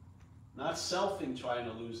selfing. Not selfing trying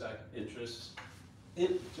to lose that interest,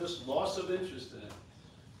 just loss of interest in it.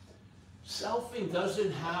 Selfing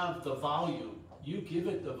doesn't have the volume, you give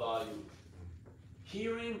it the volume.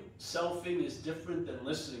 Hearing selfing is different than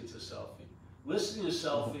listening to selfing. Listening to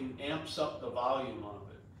selfing amps up the volume of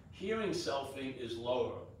it. Hearing selfing is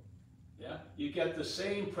lower. Yeah? You get the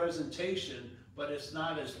same presentation, but it's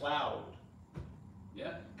not as loud.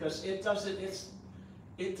 Yeah? Because it doesn't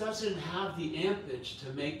have the ampage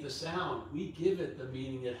to make the sound. We give it the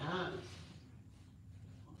meaning it has.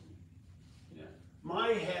 Yeah? My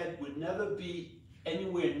head would never be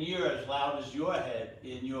anywhere near as loud as your head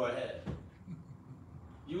in your head.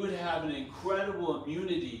 You would have an incredible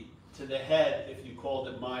immunity to the head if you called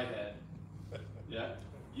it my head. Yeah?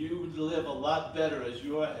 You would live a lot better as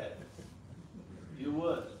your head. You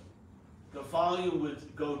would. The volume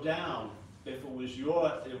would go down if it was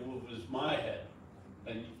my head,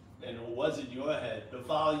 and it wasn't your head. The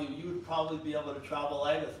volume, you would probably be able to travel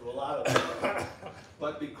lighter through a lot of things.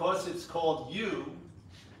 But because it's called you,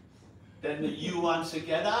 then the you wants to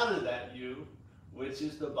get out of that you, which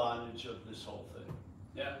is the bondage of this whole thing.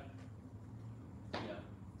 Yeah? Yeah.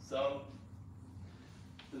 So,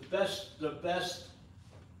 the best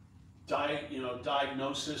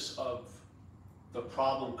diagnosis of the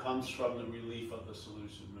problem comes from the relief of the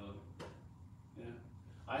solution, really. Yeah.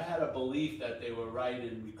 I had a belief that they were right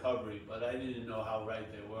in recovery, but I didn't know how right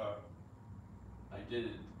they were. I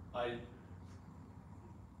didn't.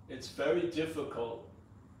 It's very difficult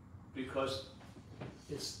because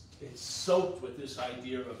it's soaked with this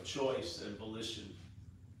idea of choice and volition.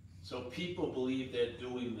 So people believe they're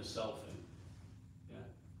doing the selfing. Yeah?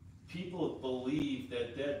 People believe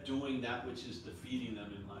that they're doing that which is defeating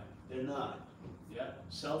them in life. They're not. Yeah?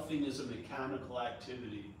 Selfing is a mechanical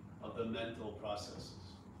activity of the mental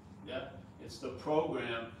processes. Yeah? It's the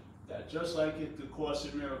program that, just like the Course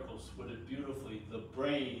in Miracles put it beautifully, the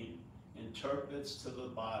brain interprets to the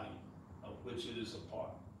body of which it is a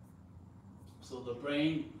part. So the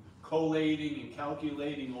brain collating and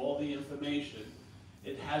calculating all the information,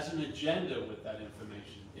 it has an agenda with that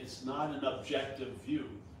information. It's not an objective view.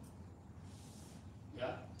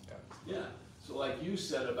 Yeah? Yeah. So like you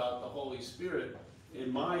said about the Holy Spirit,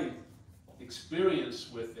 in my experience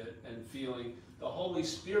with it and feeling, the Holy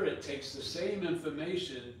Spirit takes the same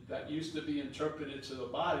information that used to be interpreted to the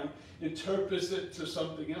body, interprets it to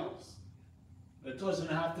something else. It doesn't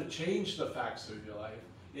have to change the facts of your life.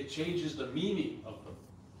 It changes the meaning of them.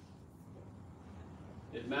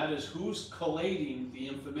 It matters who's collating the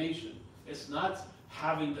information. It's not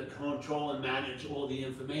having to control and manage all the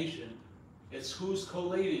information. It's who's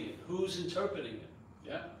collating it, who's interpreting it.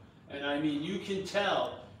 Yeah? And I mean, you can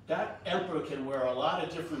tell that emperor can wear a lot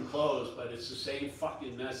of different clothes, but it's the same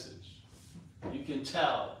fucking message. You can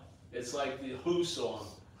tell. It's like the Who song.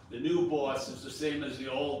 The new boss is the same as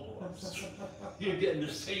the old boss. You're getting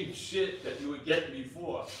the same shit that you were getting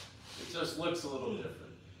before. It just looks a little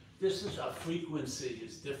different. This is a frequency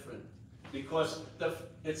is different because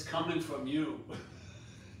it's coming from you.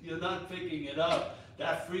 You're not picking it up.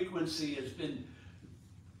 That frequency has been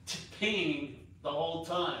pinging the whole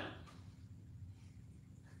time.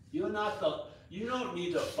 You don't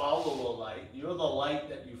need to follow a light. You're the light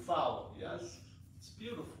that you follow, yes? It's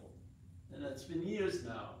beautiful. And it's been years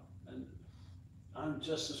now. And I'm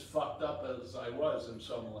just as fucked up as I was in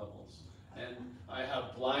some levels. And I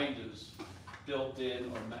have blinders built in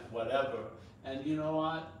or whatever. And you know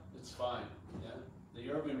what? It's fine, yeah? The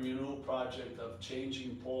Urban Renewal Project of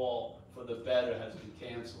changing Paul for the better has been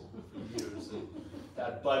canceled for years. And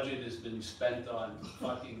that budget has been spent on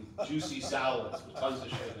fucking juicy salads with tons of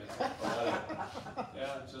shit in it. Or whatever.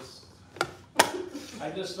 Yeah,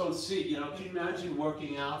 I just don't see, can you imagine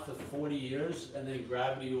working out for 40 years and then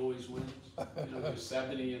gravity always wins? You're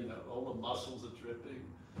 70 and all the muscles are dripping.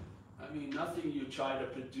 I mean, nothing you try to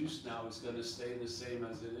produce now is going to stay the same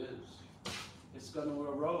as it is. It's going to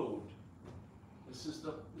erode.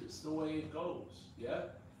 It's the way it goes, yeah?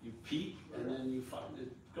 You peak and then you find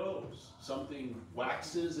it goes. Something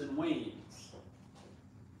waxes and wanes.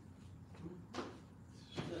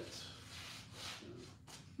 Shit.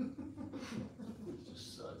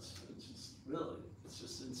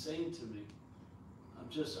 insane to me.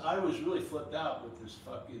 I was really flipped out with this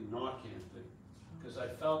fucking Narcan thing, because I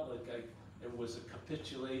felt like it was a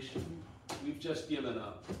capitulation. We've just given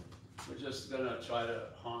up. We're just gonna try to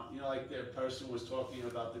haunt, like the person was talking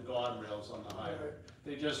about the guardrails on the highway.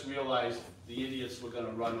 They just realized the idiots were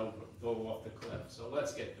gonna go off the cliff, so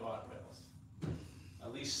let's get guardrails.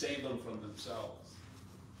 At least save them from themselves.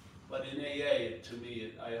 But in AA, to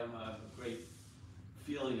me, I have a great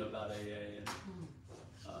feeling about AA, and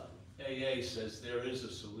AA says there is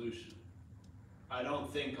a solution. I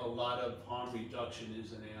don't think a lot of harm reduction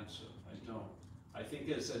is an answer. I don't. I think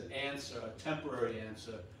it's an answer, a temporary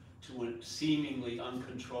answer to a seemingly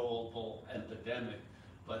uncontrollable epidemic,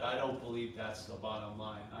 but I don't believe that's the bottom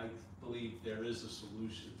line. I believe there is a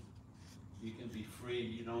solution. You can be free.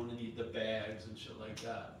 You don't need the bags and shit like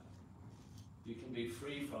that. You can be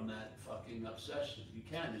free from that fucking obsession. You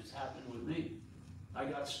can. It's happened with me. I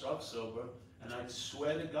got struck sober, and I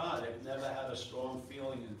swear to God, I've never had a strong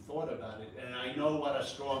feeling and thought about it. And I know what a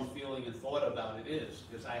strong feeling and thought about it is,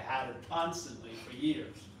 because I had it constantly for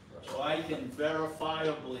years. So I can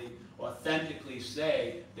verifiably, authentically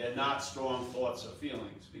say they're not strong thoughts or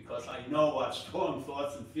feelings, because I know what strong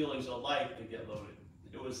thoughts and feelings are like to get loaded.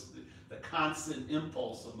 It was the constant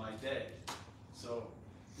impulse of my day. So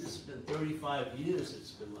this has been 35 years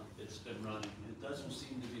it's been running. It doesn't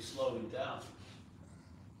seem to be slowing down.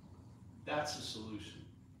 That's a solution.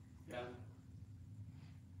 Yeah?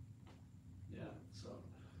 Yeah, so.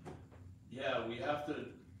 Yeah, we have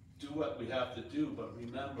to do what we have to do, but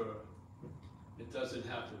remember, it doesn't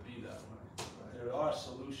have to be that way. There are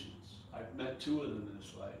solutions. I've met two of them in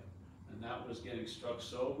this life, and that was getting struck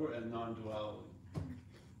sober and non-duality.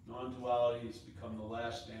 Non-duality has become the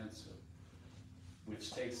last answer,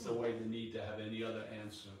 which takes away the need to have any other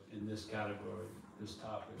answer in this category, this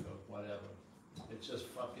topic of whatever. It just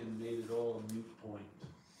fucking made it all a moot point.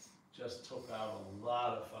 Just took out a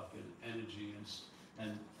lot of fucking energy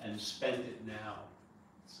and spent it now.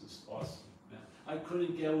 It's just awesome, man. I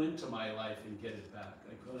couldn't go into my life and get it back.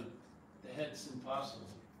 I couldn't. The head's impossible.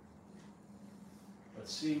 But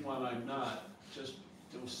seeing what I'm not, just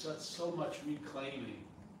there was so much reclaiming.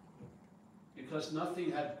 Because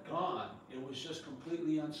nothing had gone. It was just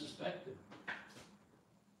completely unsuspected.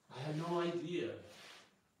 I had no idea.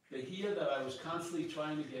 The here that I was constantly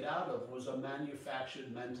trying to get out of was a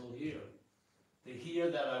manufactured mental here. The here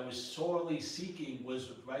that I was sorely seeking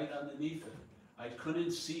was right underneath it. I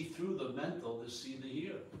couldn't see through the mental to see the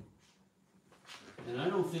here. And I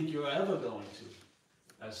don't think you're ever going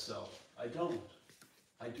to, as self. I don't.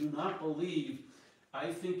 I do not believe,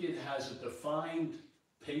 I think it has a defined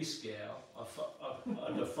pay scale, a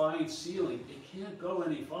defined ceiling. It can't go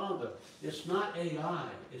any farther. It's not AI,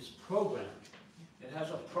 it's programmed. It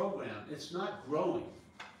has a program. It's not growing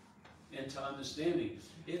into understanding.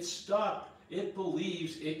 It's stuck. It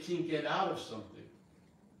believes it can get out of something.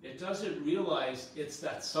 It doesn't realize it's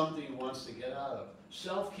that something it wants to get out of.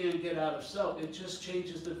 Self can't get out of self. It just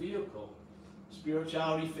changes the vehicle.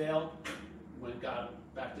 Spirituality failed, went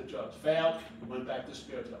back to drugs. Failed, went back to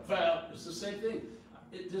spirituality. Failed. It's the same thing.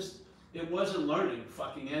 It wasn't learning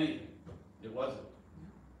fucking anything. It wasn't.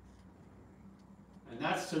 And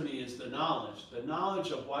that's, to me, is the knowledge. The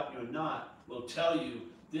knowledge of what you're not will tell you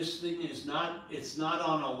this thing is not, it's not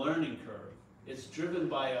on a learning curve. It's driven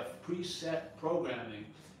by a preset programming.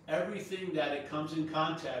 Everything that it comes in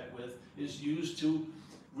contact with is used to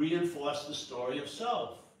reinforce the story of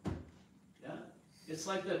self. Yeah? It's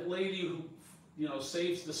like that lady who,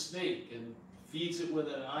 saves the snake and feeds it with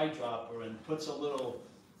an eyedropper and puts a little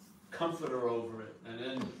comforter over it, and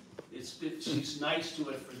then she's nice to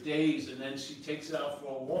it for days, and then she takes it out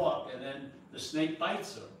for a walk, and then the snake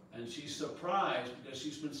bites her, and she's surprised because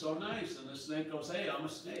she's been so nice, and the snake goes, "Hey, I'm a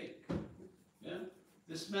snake." Yeah,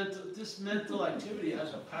 this mental activity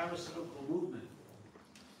has a parasitical movement.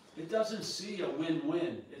 It doesn't see a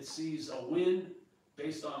win-win. It sees a win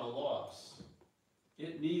based on a loss.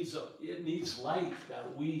 It needs light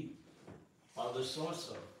that we are the source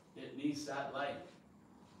of. It needs that light.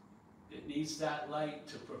 It needs that light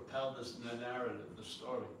to propel the narrative, the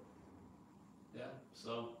story. Yeah,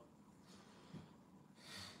 so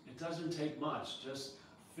it doesn't take much, just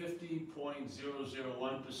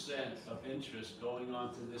 50.001% of interest going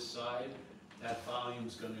onto this side, that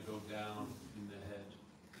volume's going to go down in the head.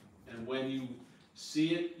 And when you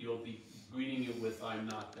see it, you'll be greeting it with, "I'm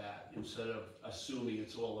not that," instead of assuming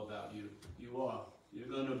it's all about you. You are. You're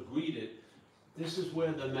going to greet it. This is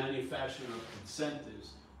where the manufacturing of consent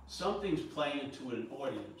is. Something's playing to an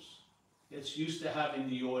audience. It's used to having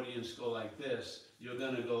the audience go like this. You're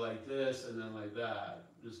going to go like this and then like that.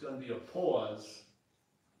 There's going to be a pause,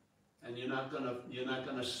 and you're not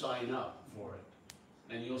gonna sign up for it,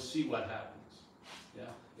 and you'll see what happens.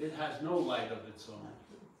 Yeah, it has no light of its own.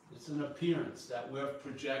 It's an appearance that we're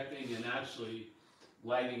projecting and actually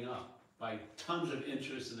lighting up by tons of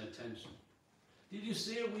interest and attention. Did you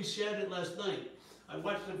see it? We shared it last night. I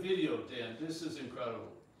watched the video, Dan. This is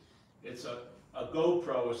incredible. It's a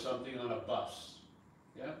GoPro or something on a bus.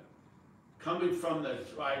 Yeah, coming from the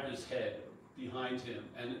driver's head behind him,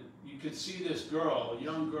 and you could see this girl, a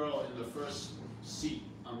young girl, in the first seat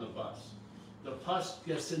on the bus. The bus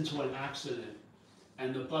gets into an accident,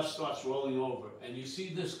 and the bus starts rolling over, and you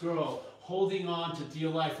see this girl holding on to dear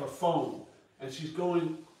life her phone, and she's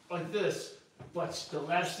going like this, but the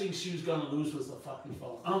last thing she was going to lose was the fucking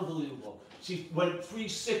phone. Unbelievable. She went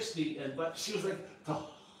 360, but she was like the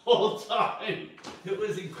whole time. It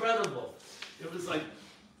was incredible. It was like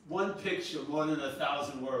one picture more than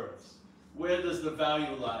 1,000 words. Where does the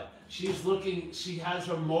value lie? She's looking, she has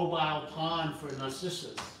her mobile pond for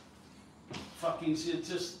Narcissus. Fucking,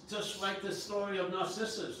 just like the story of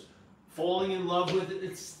Narcissus. Falling in love with it,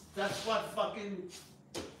 that's what fucking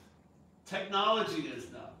technology is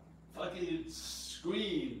now. Fucking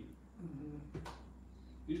screen.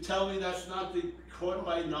 You tell me that's not the caught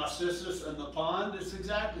by Narcissus and the pond? It's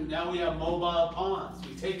exactly, now we have mobile ponds.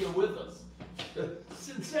 We take it with us. It's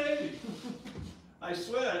insane. I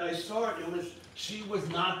swear, I saw it, she would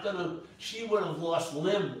have lost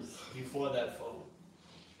limbs before that phone.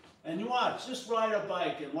 And you watch, just ride a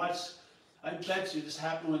bike and watch, I bet you this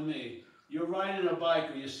happened with me. You're riding a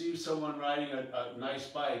bike or you see someone riding a nice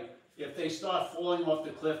bike, if they start falling off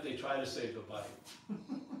the cliff, they try to save the bike.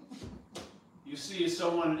 You see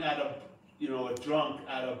someone at a drunk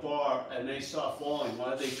at a bar and they start falling,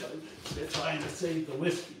 why are they they're trying to save the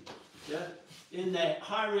whiskey. Yeah? In the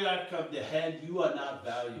hierarchy of the head, you are not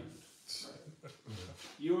valued.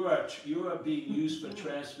 You are being used for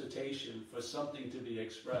transportation, for something to be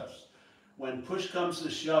expressed. When push comes to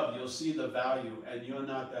shove, you'll see the value, and you're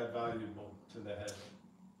not that valuable to the head.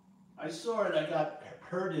 I saw it, I got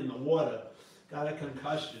hurt in the water, got a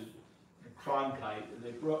concussion, a Cronkite, and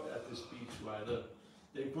they brought, at this beach where I live,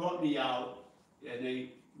 they brought me out, and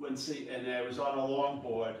I was on a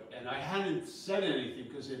longboard, and I hadn't said anything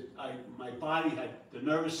because my body the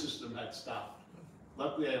nervous system had stopped.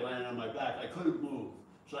 Luckily I landed on my back, I couldn't move.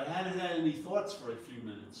 So I hadn't had any thoughts for a few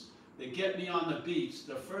minutes. They get me on the beach,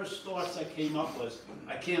 the first thoughts that came up was,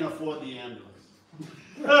 I can't afford the ambulance.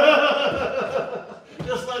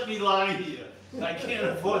 Just let me lie here. I can't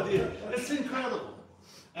afford the ambulance. It's incredible.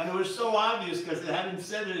 And it was so obvious because it hadn't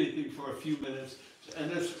said anything for a few minutes. And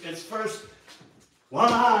its first,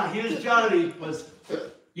 voila, here's Johnny, was,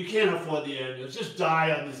 you can't afford the ambulance, just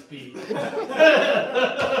die on this beach.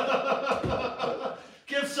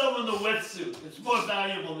 Give someone the wetsuit, it's more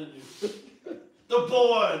valuable than you. The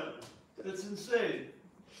board, it's insane.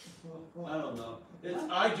 I don't know.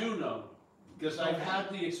 I do know, because I've had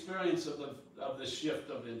the experience of the shift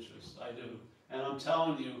of interest, I do. And I'm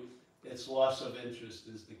telling you, it's loss of interest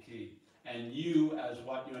is the key. And you, as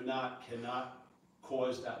what you're not, cannot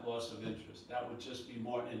cause that loss of interest. That would just be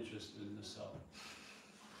more interest in the self.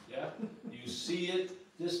 Yeah? You see it,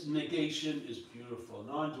 this negation is beautiful.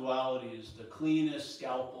 Non-duality is the cleanest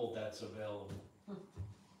scalpel that's available.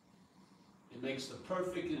 It makes the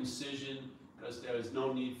perfect incision because there is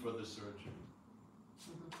no need for the surgery.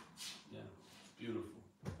 Yeah, it's beautiful.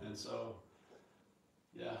 And so,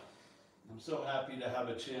 yeah, I'm so happy to have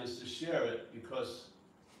a chance to share it because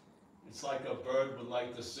it's like a bird would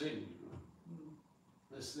like to sing.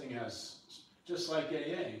 This thing has, just like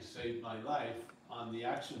AA saved my life on the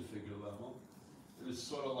action figure level. It was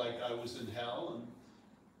sort of like I was in hell and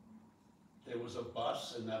there was a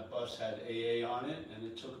bus and that bus had AA on it and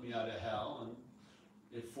it took me out of hell and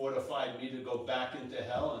it fortified me to go back into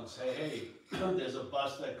hell and say, hey, there's a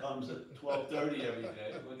bus that comes at 12:30 every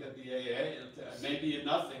day. Look at the AA. Maybe you're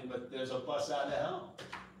nothing, but there's a bus out of hell.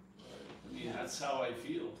 I mean, that's how I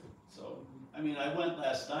feel. So, I mean, I went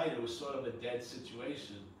last night. It was sort of a dead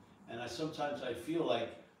situation. And sometimes I feel like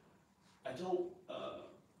I don't,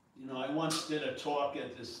 I once did a talk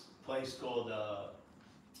at this place called,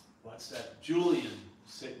 what's that? Julian,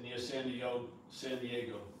 near San Diego.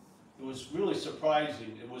 It was really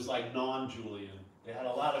surprising. It was like non-Julian. They had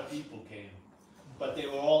a lot of people came, but they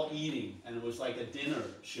were all eating, and it was like a dinner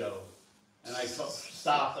show. And I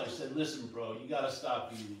stopped. I said, "Listen, bro, you got to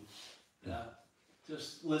stop eating. Yeah,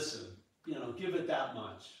 just listen. Give it that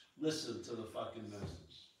much. Listen to the fucking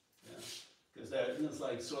message. Yeah, because it's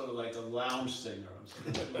like sort of like a lounge singer. I'm sort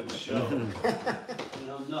of doing a show.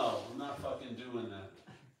 No, I'm not fucking doing that.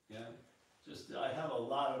 Yeah, just I have a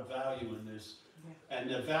lot of value in this." And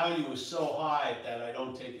the value is so high that I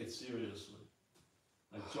don't take it seriously.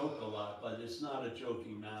 I joke a lot, but it's not a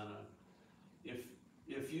joking manner.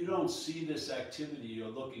 If you don't see this activity, you're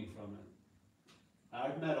looking from it.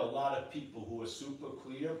 I've met a lot of people who are super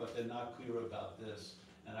clear, but they're not clear about this.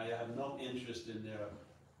 And I have no interest in their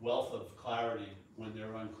wealth of clarity when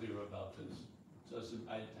they're unclear about this. There's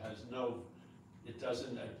no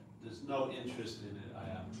interest in it, I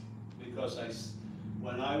have. Because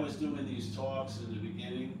when I was doing these talks in the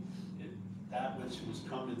beginning, that which was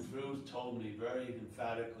coming through told me very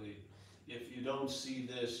emphatically, if you don't see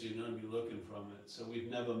this, you're gonna be looking from it. So we've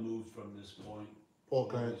never moved from this point. Paul,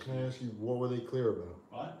 can I ask you, what were they clear about?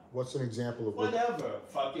 What? What's an example of what? Whatever,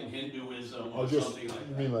 fucking Hinduism Oh, or just, something like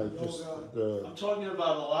you that. mean like just the I'm talking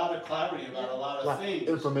about a lot of clarity about a lot of things.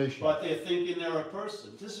 information? But they're thinking they're a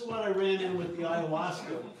person. This is what I ran in with the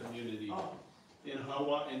ayahuasca community in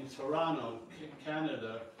Hawaii, in Toronto,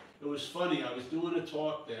 Canada. It was funny, I was doing a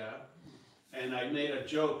talk there, and I made a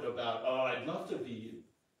joke about, oh, I'd love to be,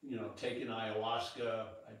 taking ayahuasca.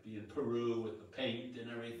 I'd be in Peru with the paint and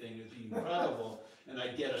everything. It'd be incredible. And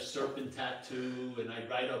I'd get a serpent tattoo, and I'd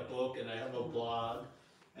write a book, and I have a blog.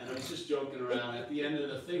 And I was just joking around. At the end of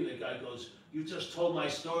the thing, the guy goes, you just told my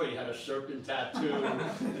story. He had a serpent tattoo, and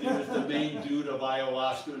he was the main dude of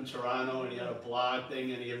ayahuasca in Toronto, and he had a blog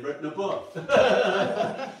thing, and he had written a book. And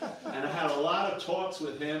I had a lot of talks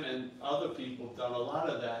with him, and other people have done a lot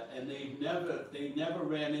of that, and they never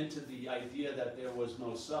ran into the idea that there was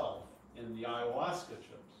no self in the ayahuasca trips.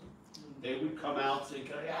 They would come out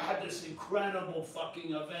thinking, I had this incredible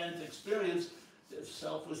fucking event experience. The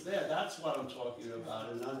self was there. That's what I'm talking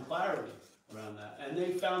about, and unclarity around that. And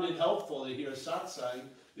they found it helpful to hear satsang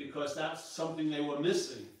because that's something they were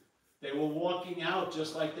missing. They were walking out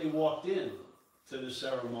just like they walked in to the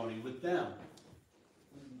ceremony with them.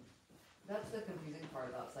 That's the confusing part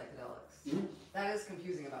about psychedelics. Mm-hmm. That is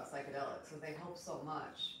confusing about psychedelics, so they help so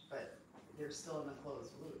much, but they're still in the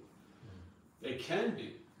closed loop. They can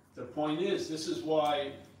be. The point is, this is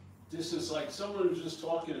why, this is like someone was just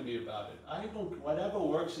talking to me about it. Whatever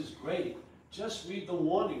works is great. Just read the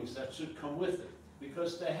warnings that should come with it.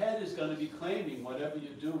 Because the head is going to be claiming whatever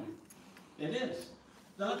you're doing. It is.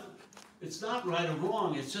 It's not right or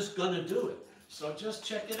wrong, it's just going to do it. So just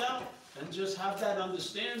check it out and just have that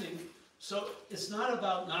understanding. So it's not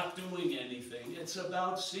about not doing anything, it's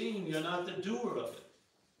about seeing you're not the doer of it.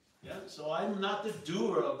 Yeah? So I'm not the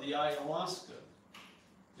doer of the ayahuasca,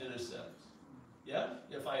 in a sense. Yeah?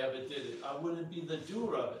 If I ever did it, I wouldn't be the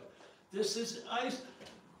doer of it.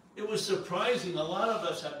 It was surprising. A lot of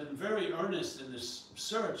us have been very earnest in this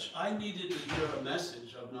search. I needed to hear a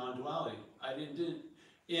message of non-duality.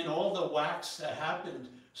 In all the whacks that happened,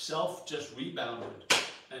 self just rebounded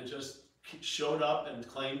and just showed up and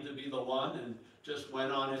claimed to be the one and just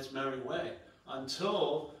went on its merry way.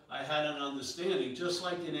 Until I had an understanding, just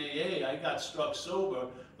like in AA, I got struck sober,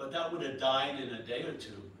 but that would have died in a day or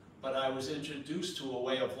two. But I was introduced to a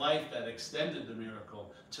way of life that extended the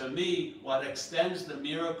miracle. To me, what extends the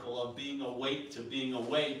miracle of being awake to being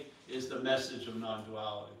awake is the message of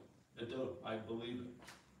non-duality. I believe it.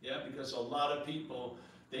 Yeah, because a lot of people,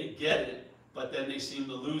 they get it, but then they seem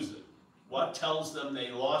to lose it. What tells them they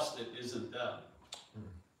lost it isn't them.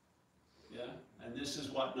 Yeah, and this is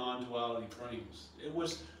what non-duality brings.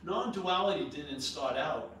 Non-duality didn't start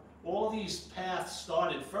out. All these paths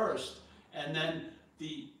started first, and then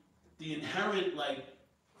the inherent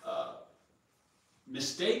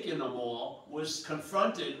mistake in them all was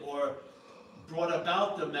confronted or brought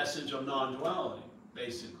about the message of non-duality,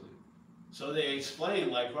 basically. So they explain,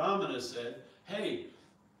 like Ramana said, hey,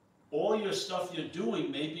 all your stuff you're doing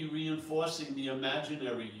may be reinforcing the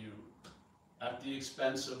imaginary you at the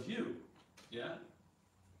expense of you. Yeah?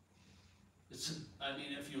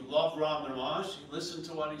 If you love Ramana Maharshi, you listen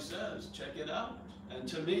to what he says, check it out. And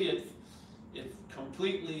to me, it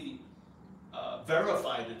completely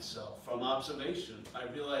verified itself from observation. I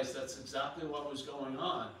realized that's exactly what was going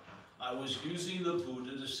on. I was using the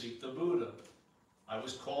Buddha to seek the Buddha. I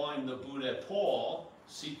was calling the Buddha Paul,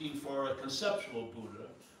 seeking for a conceptual Buddha,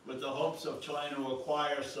 with the hopes of trying to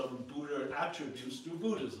acquire some Buddha attributes through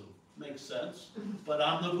Buddhism. Makes sense, but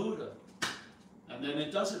I'm the Buddha. And then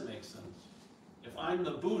it doesn't make sense. If I'm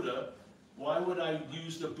the Buddha, why would I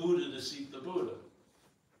use the Buddha to seek the Buddha?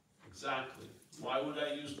 Exactly. Why would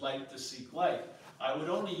I use light to seek light? I would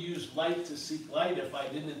only use light to seek light if I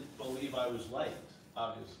didn't believe I was light,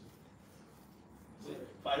 obviously. See?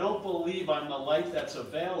 If I don't believe I'm the light that's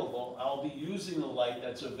available, I'll be using the light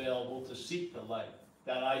that's available to seek the light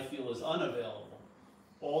that I feel is unavailable,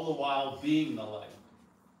 all the while being the light.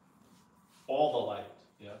 All the light,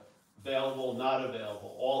 yeah? Available, not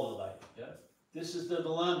available, all the light, yeah? This is the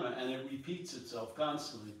dilemma, and it repeats itself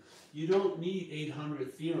constantly. You don't need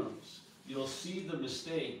 800 theorems. You'll see the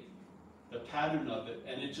mistake, the pattern of it,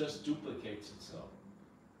 and it just duplicates itself.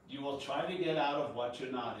 You will try to get out of what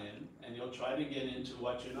you're not in, and you'll try to get into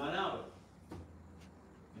what you're not out of.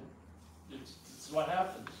 Yeah. It's what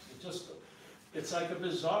happens. It's like a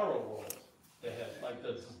bizarro world they have, like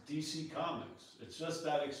the DC Comics. It's just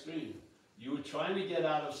that extreme. You were trying to get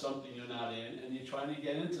out of something you're not in, and you're trying to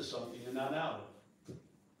get into something you're not out of.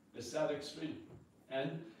 It's that extreme.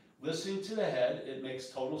 And listening to the head, it makes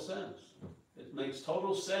total sense. It makes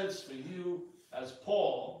total sense for you as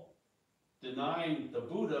Paul, denying the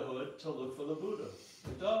Buddhahood to look for the Buddha.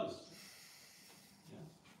 It does. Yeah.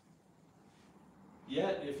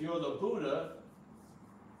 Yet, if you're the Buddha,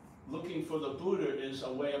 looking for the Buddha is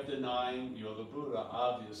a way of denying you're the Buddha,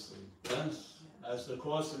 obviously. Yes. As the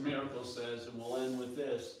Course in Miracles says, and we'll end with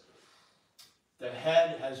this, the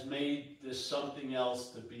head has made this something else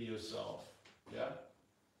to be yourself. Yeah?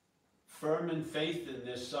 Firm in faith in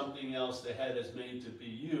this something else the head has made to be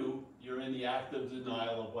you, you're in the active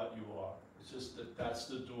denial of what you are. It's just that's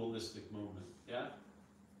the dualistic movement. Yeah?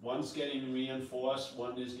 One's getting reinforced,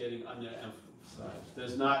 one is getting underemphasized.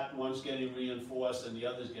 There's not one's getting reinforced and the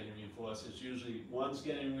other's getting reinforced. It's usually one's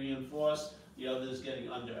getting reinforced, the other's getting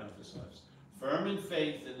underemphasized. Firm in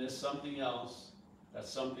faith in this something else, that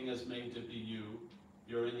something has made to be you,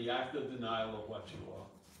 you're in the active denial of what you are.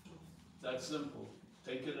 That's simple.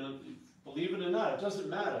 Take it, believe it or not, it doesn't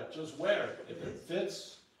matter, just wear it. If it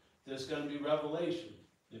fits, there's going to be revelation.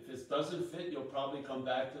 If it doesn't fit, you'll probably come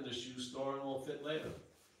back to the shoe store and it'll fit later.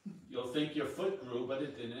 You'll think your foot grew, but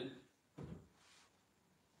it didn't.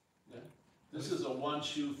 Yeah? This is a one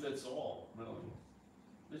shoe fits all, really.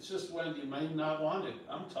 It's just when you may not want it.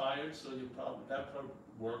 I'm tired, so that probably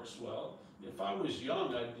works well. If I was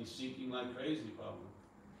young, I'd be seeking like crazy, probably.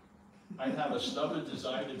 I'd have a stubborn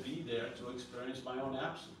desire to be there to experience my own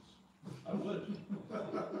absence. I would.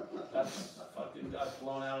 That's fucking got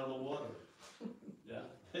blown out of the water. Yeah,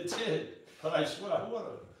 it did. But I swear I would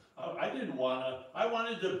have. I didn't want to. I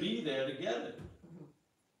wanted to be there to get it.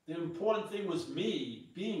 The important thing was me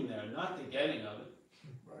being there, not the getting of it.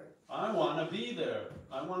 I want to be there.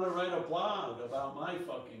 I want to write a blog about my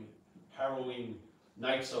fucking harrowing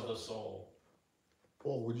nights of the soul.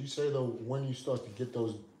 Paul, would you say though, when you start to get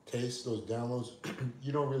those tastes, those downloads,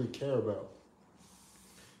 you don't really care about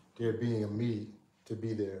there being a me to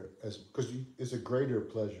be there, because it's a greater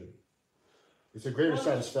pleasure. It's a greater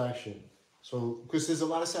satisfaction. So, because there's a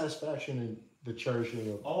lot of satisfaction in the cherishing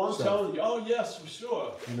of I'm telling you. Oh, yes, for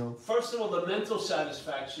sure. You know? First of all, the mental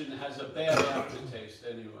satisfaction has a bad aftertaste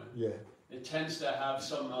anyway. Yeah. It tends to have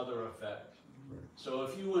some other effect. Right. So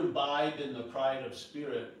if you imbibe in the pride of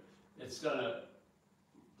spirit, there's gonna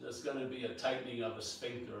be a tightening of a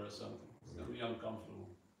sphincter or something. It's gonna be uncomfortable.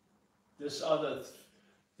 This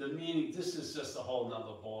is just a whole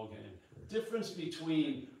nother ball game. Difference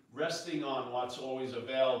between resting on what's always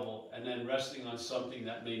available and then resting on something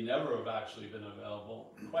that may never have actually been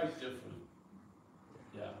available, quite different.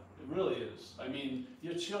 Yeah, it really is. I mean,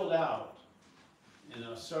 you're chilled out in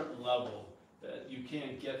a certain level that you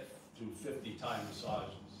can't get through 50 Thai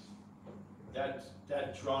massages.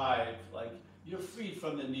 That drive, like, you're freed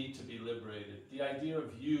from the need to be liberated. The idea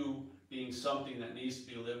of you being something that needs to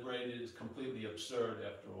be liberated is completely absurd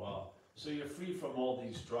after a while. So you're free from all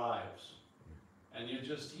these drives. And you're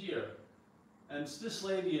just here. And this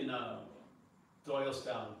lady in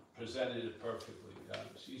Doylestown presented it perfectly.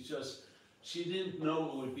 She didn't know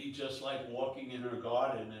it would be just like walking in her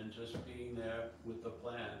garden and just being there with the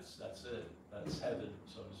plants. That's it. That's heaven,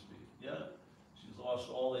 so to speak. Yeah. She's lost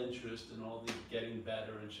all interest in all the getting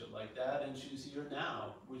better and shit like that. And she's here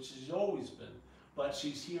now, which she's always been. But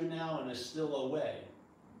she's here now in a still way.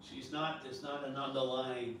 There's not an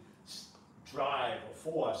underlying drive or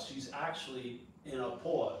force. She's actually in a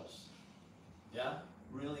pause. Yeah?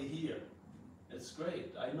 Really here. It's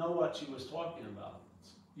great. I know what she was talking about.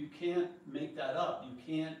 You can't make that up. You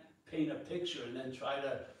can't paint a picture and then try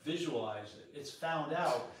to visualize it. It's found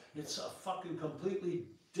out. It's a fucking completely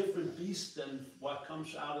different beast than what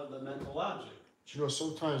comes out of the mental logic. You know,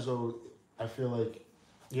 sometimes though, I feel like,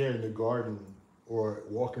 yeah, in the garden or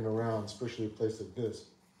walking around, especially a place like this,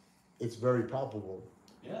 it's very palpable.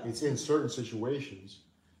 Yeah. It's in certain situations,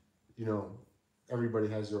 you know, everybody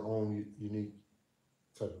has their own unique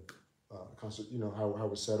type of concept, you know, how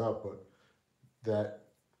it's set up, but that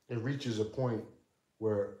it reaches a point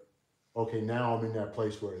where, okay, now I'm in that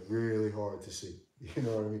place where it's really hard to see. You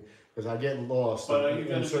know what I mean? Because I get lost But are you in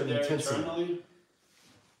going to be certain there intensity. eternally?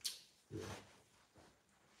 Yeah.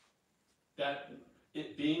 That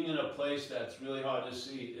it being in a place that's really hard to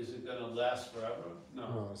see, is it gonna last forever? No.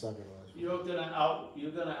 No, it's not gonna last. You're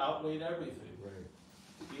gonna outweigh everything.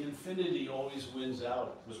 Right. The infinity always wins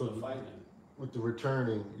out with So the finite. With the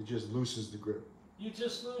returning, it just loosens the grip. You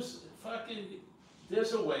just lose,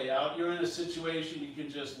 there's a way out. You're in a situation, you can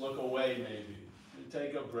just look away maybe. You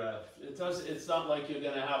take a breath. It's not like you're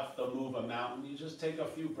gonna have to move a mountain. You just take a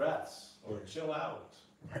few breaths or chill out.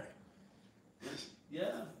 Right.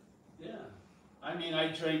 Yeah, yeah. I mean,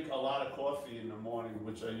 I drink a lot of coffee in the morning,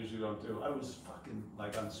 which I usually don't do. I was fucking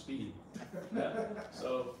like on speed. Yeah.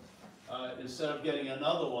 So instead of getting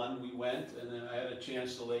another one, we went, and then I had a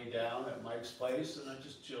chance to lay down at Mike's place, and I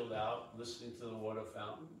just chilled out, listening to the water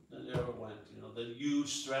fountain, and there it went. You know, the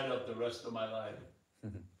huge threat of the rest of my life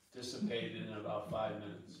dissipated in about 5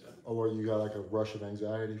 minutes. Yeah. Or you got like a rush of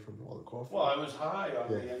anxiety from all the coffee? Well, I was high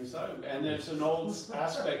on the anxiety, and there's an old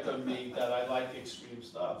aspect of me that I like extreme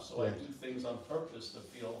stuff, so I do things on purpose to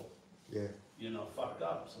feel, you know, fucked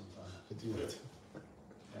up sometimes. I do it.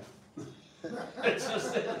 Yeah. It's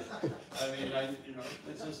just, I mean, you know,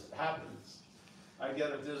 it just happens. I get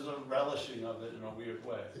it, there's a relishing of it in a weird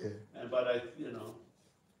way. Yeah. But I, you know,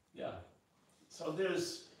 yeah. So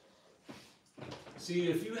see,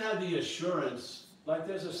 if you had the assurance, like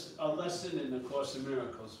there's a lesson in the Course in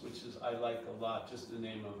Miracles, which is, I like a lot, just the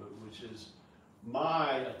name of it, which is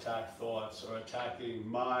my attack thoughts are attacking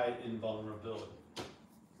my invulnerability.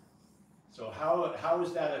 So how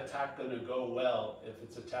is that attack gonna go well if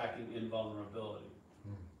it's attacking invulnerability?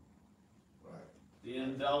 Right. The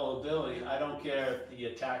invulnerability, I don't care if the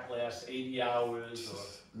attack lasts 80 hours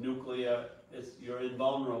or nuclear, you're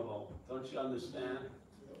invulnerable. Don't you understand?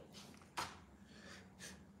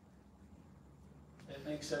 It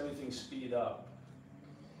makes everything speed up.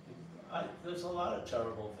 There's a lot of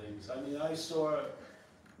terrible things. I mean, I saw,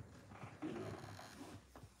 you know,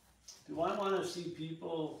 do I want to see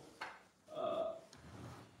people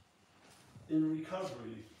in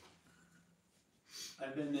recovery?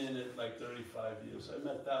 I've been in it like 35 years. I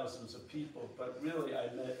met thousands of people, but really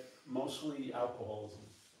I met mostly alcoholism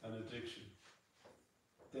and addiction.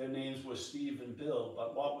 Their names were Steve and Bill,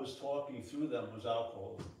 but what was talking through them was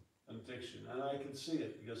alcoholism and addiction. And I could see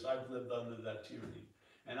it because I've lived under that tyranny.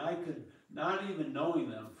 And I could, not even knowing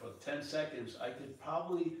them for 10 seconds, I could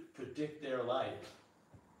probably predict their life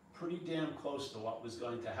pretty damn close to what was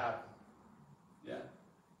going to happen. Yeah?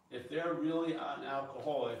 If they're really an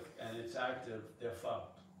alcoholic and it's active, they're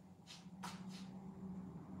fucked.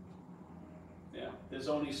 Yeah, there's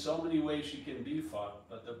only so many ways you can be fucked,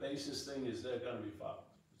 but the basis thing is they're gonna be fucked.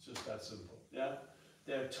 It's just that simple, yeah?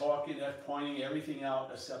 They're talking, they're pointing everything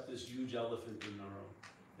out except this huge elephant in the room.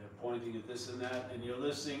 They're pointing at this and that, and you're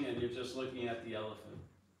listening and you're just looking at the elephant,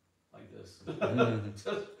 like this.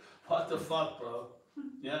 Just, what the fuck, bro?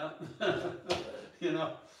 Yeah? You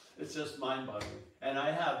know, it's just mind-boggling. And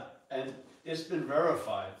and it's been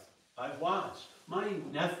verified. I've watched. My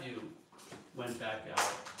nephew went back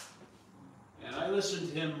out. And I listen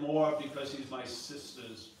to him more because he's my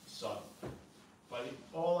sister's son. But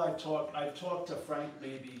I've talked to Frank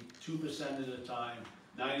maybe 2% of the time,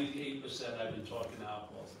 98% I've been talking to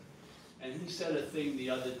alcoholism. And he said a thing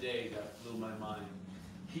the other day that blew my mind.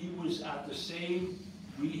 He was at the same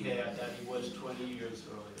rehab that he was 20 years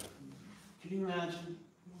earlier. Can you imagine?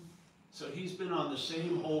 So he's been on the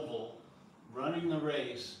same oval, running the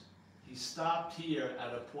race. He stopped here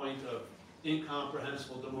at a point of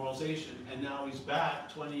incomprehensible demoralization, and now he's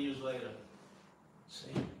back 20 years later.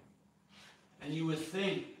 Same. And you would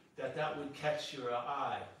think that that would catch your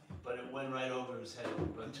eye, but it went right over his head.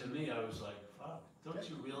 But to me, I was like, fuck, don't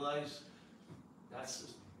you realize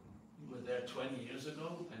you were there 20 years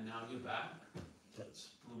ago, and now you're back? That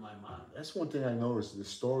blew my mind. That's one thing I noticed. The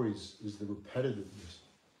stories is the repetitiveness.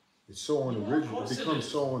 It's so unoriginal. It It becomes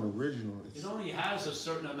is. so unoriginal. It only has a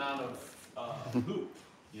certain amount of loop,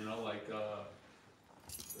 you know, like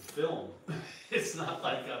film. It's not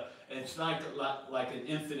like like an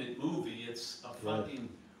infinite movie. It's a fucking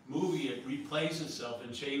movie. It replays itself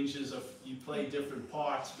and changes. You play different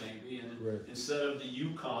parts maybe, and instead of the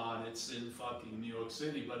Yukon, it's in fucking New York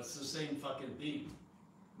City, but it's the same fucking theme,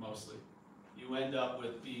 mostly. You end up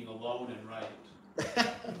with being alone and right.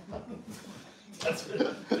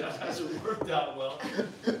 That hasn't worked out well.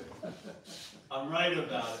 I'm right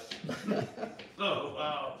about it. Oh,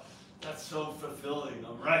 wow. That's so fulfilling.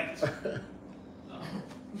 I'm right.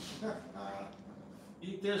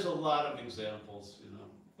 There's a lot of examples, you know,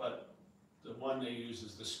 but the one they use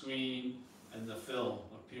is the screen and the film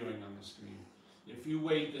appearing on the screen. If you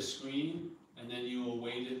wait the screen and then you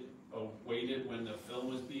await it when the film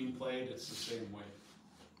was being played, it's the same way.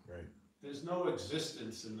 Right. There's no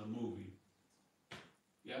existence in the movie.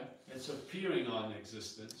 Yeah, it's appearing on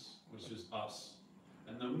existence, which is us,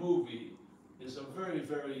 and the movie is a very,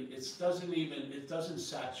 very, it doesn't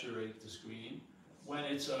saturate the screen. When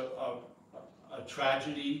it's a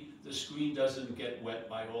tragedy, the screen doesn't get wet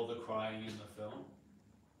by all the crying in the film,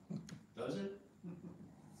 does it?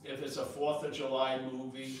 If it's a 4th of July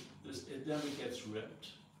movie, it never gets ripped.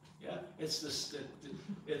 Yeah, it's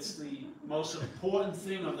the most important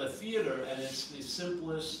thing of the theater, and it's the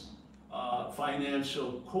simplest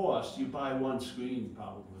financial cost. You buy one screen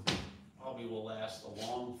probably will last a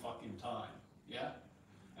long fucking time. Yeah,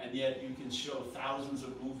 and yet you can show thousands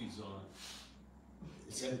of movies on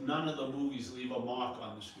it. Yet none of the movies leave a mark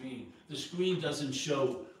on the screen. The screen doesn't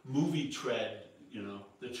show movie tread. You know,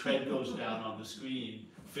 the tread goes down on the screen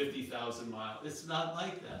 50,000 miles. It's not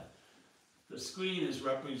like that. The screen is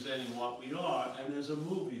representing what we are, and there's a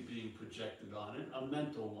movie being projected on it, a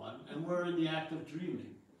mental one, and we're in the act of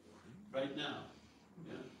dreaming right now.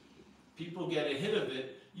 Yeah. People get a hit of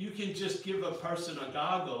it. You can just give a person a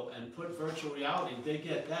goggle and put virtual reality, they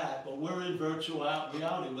get that, but we're in virtual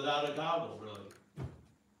reality without a goggle, really.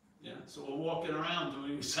 Yeah, so we're walking around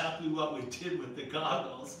doing exactly what we did with the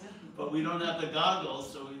goggles, but we don't have the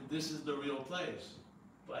goggles, so this is the real place.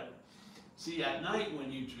 But see, at night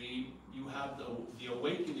when you dream, you have the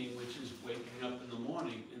awakening, which is waking up in the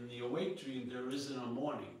morning. In the awake dream, there isn't a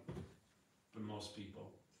morning for most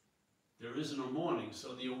people. There isn't a morning,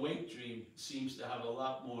 so the awake dream seems to have a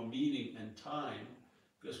lot more meaning and time,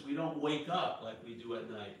 because we don't wake up like we do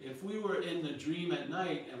at night. If we were in the dream at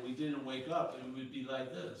night and we didn't wake up, it would be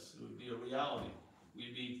like this. It would be a reality.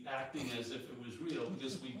 We'd be acting as if it was real,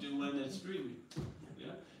 because we do when it's dreaming.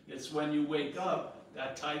 Yeah? It's when you wake up,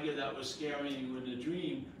 that tiger that was scaring you in the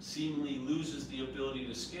dream seemingly loses the ability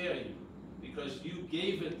to scare you, because you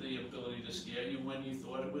gave it the ability to scare you when you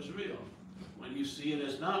thought it was real. When you see it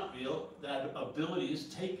as not real, that ability is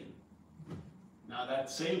taken. Now that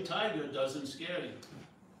same tiger doesn't scare you.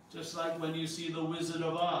 Just like when you see The Wizard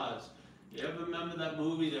of Oz. You ever remember that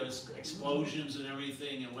movie? There was explosions and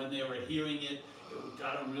everything, and when they were hearing it, it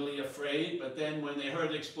got them really afraid. But then when they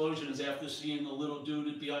heard explosions after seeing the little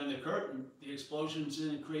dude behind the curtain, the explosions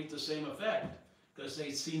didn't create the same effect, because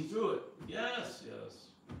they'd seen through it. Yes, yes.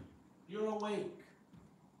 You're awake.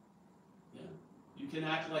 Yeah. You can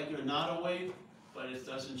act like you're not awake, but it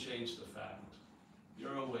doesn't change the fact.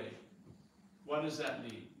 You're awake. What does that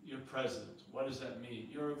mean? You're present. What does that mean?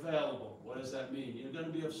 You're available. What does that mean? You're going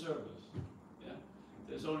to be of service. Yeah.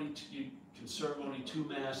 There's only you can serve only two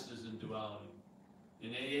masters in duality. In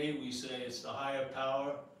AA, we say it's the higher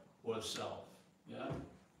power or self. Yeah.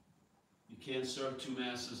 You can't serve two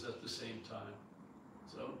masters at the same time.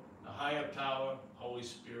 So the higher power, Holy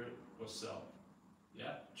Spirit, or self.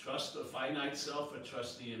 Yeah. Trust the finite self or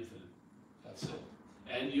trust the infinite. That's it.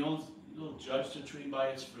 And you'll judge the tree by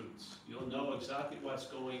its fruits. You'll know exactly what's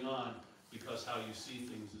going on, because how you see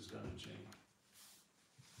things is going to change.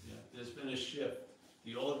 Yeah, there's been a shift.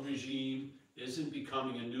 The old regime isn't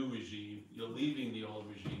becoming a new regime. You're leaving the old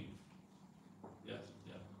regime. Yes,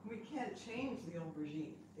 yeah. We can't change the old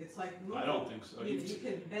regime. It's like movie. I don't think so. You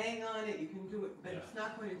can bang on it, you can do it, but Yeah. it's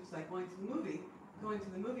not going to, it's like going to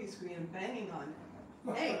the movie screen and banging on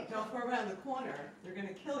it. Hey, don't go around the corner, they're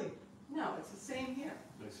gonna kill you. No, it's the same here.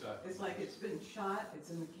 Exactly. It's like it's been shot, it's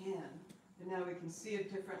in the can, and now we can see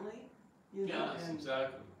it differently, you know, Yes, and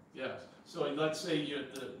exactly. Yes. So let's say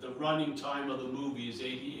the running time of the movie is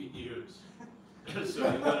 88 years. So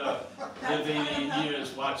you're gonna live 88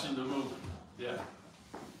 years watching the movie. Yeah.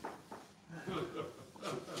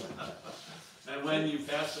 And when you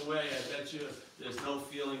pass away, I bet you there's no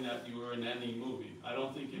feeling that you were in any movie. I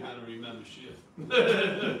don't think you're gonna remember shit.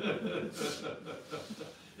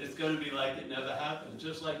 It's gonna be like it never happened,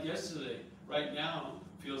 just like yesterday. Right now,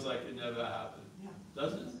 feels like it never happened, yeah.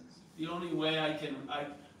 doesn't it? The only way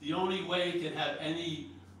the only way it can have any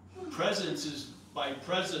presence is by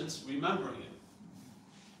presence remembering it.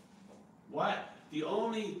 What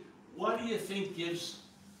do you think gives,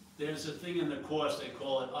 there's a thing in the Course, they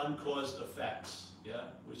call it uncaused effects, yeah,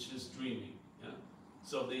 which is dreaming, yeah.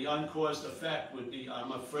 So the uncaused effect would be,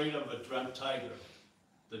 I'm afraid of a dreamt tiger.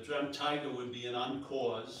 The dreamt tiger would be an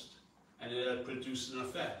uncaused, and it would produce an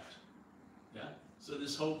effect, yeah. So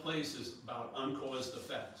this whole place is about uncaused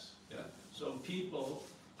effects, yeah. So people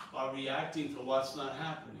are reacting to what's not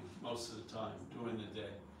happening most of the time during the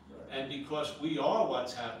day. And because we are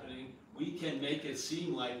what's happening, we can make it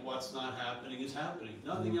seem like what's not happening is happening.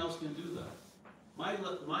 Nothing else can do that.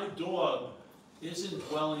 My dog isn't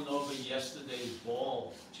dwelling over yesterday's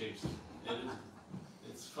ball chasing.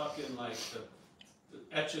 It's fucking like the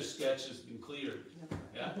Etch-a-Sketch has been cleared.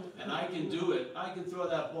 Yeah? And I can do it. I can throw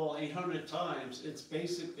that ball 800 times. It's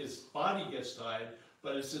basic, its body gets tired,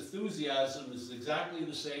 but its enthusiasm is exactly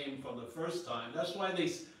the same from the first time. That's why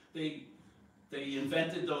they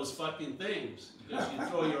invented those fucking things, because you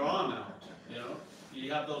throw your arm out, you know?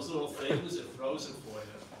 You have those little things, it throws it for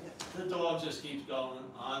you. The dog just keeps going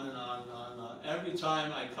on and on and on and on. Every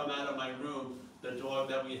time I come out of my room, the dog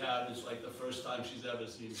that we have is like the first time she's ever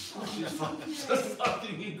seen me. She's just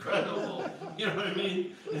fucking incredible. You know what I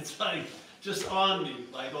mean? It's like just on me,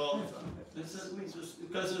 like all the time. It's just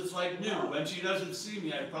because it's like new. When she doesn't see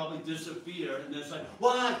me, I probably disappear, and it's like,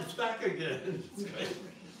 what? It's back again. It's great.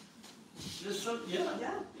 Just some, yeah.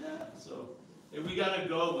 So if we gotta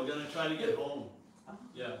go, we're gonna try to get home.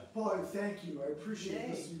 Yeah. Paul, thank you, I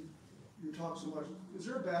appreciate this, you talk so much. Is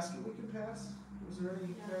there a basket we can pass? Is there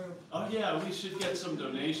any kind of? Oh yeah, we should get some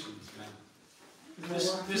donations, man. Well,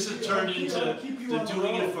 This I'll has keep turned you- into I'll keep you the on the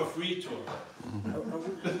doing it road. for free tour.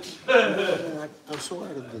 I'm so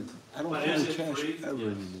out of the, I don't But have is any it cash free? ever Yeah.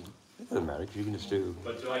 anymore. It doesn't matter, you can just do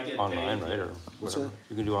But do I get online, paid? right, or What's whatever.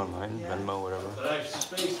 You can do online, Yeah. Venmo, whatever. But I've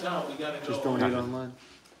spaced out, we gotta go. Just home. donate online?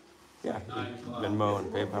 Yeah, 9 o'clock. Venmo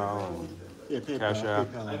and PayPal and Yeah, PayPal. Cash App.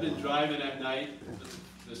 PayPal. I've been driving at night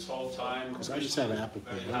this whole time. 'Cause I just have an Apple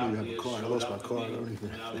Pay. I don't even have a car. I lost my car. I don't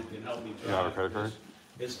even- Now you can help me you have a drive. credit card?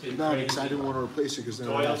 It's been No, crazy. because I didn't want to replace it because then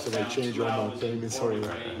I have to like Doylestown, change 2 all my hours in payments or pouring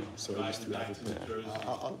whatever. rain, So I just do driving back to Apple Pay. New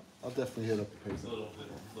Jersey. I'll definitely hit up the It's a PayPal. little bit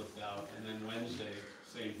flipped out, and then Wednesday,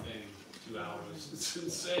 same thing, 2 hours, it's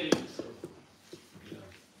insane, so, yeah.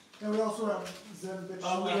 And we also have Zen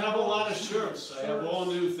Bitch. We have a lot of shirts, I have all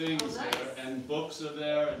new things Oh, nice. there, and books are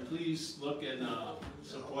there, and please look and,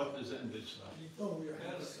 support the Zen Bitch stuff. Oh, we are.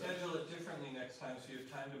 Schedule it differently next time so you have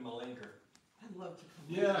time to malinger. I'd love to come.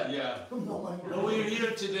 Yeah. I'm not like. Well, we're here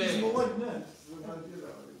He's today, malignant, so I do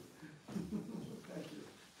that. Thank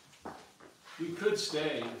you. we could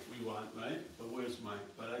stay if we want, right? But where's Mike?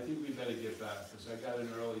 But I think we better get back, because I got an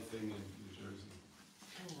early thing in New Jersey.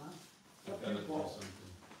 Oh, wow. I gotta do something.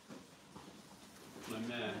 My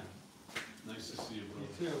man, nice to see you, bro. Me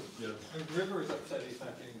too. Yeah. And River is upset he's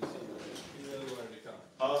not getting to see you. He really wanted to come.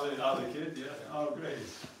 Oh, the kid, yeah, oh, great.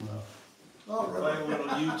 Oh, Play a right. little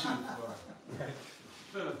YouTube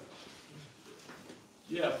for.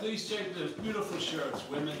 Yeah, please check the beautiful shirts,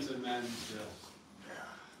 women's and men's, yes.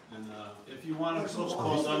 And, if you want a book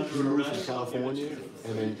called He Under moved from Arrest, I'll give it California to you.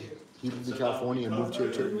 and then he moved to California and moved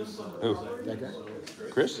here too. Who? That guy?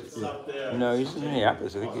 Chris? It's up there. No, he's in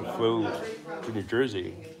Minneapolis. I think he flew to New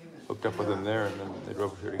Jersey, hooked up with him there, and then they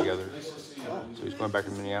drove here together. Nice to see you. So he's going back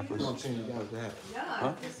to Minneapolis. No, I'm saying you got it, the hat.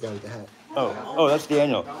 Yeah. Got it, the hat. Oh, that's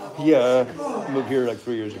Daniel. He moved here like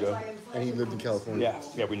 3 years ago. And he lived in California.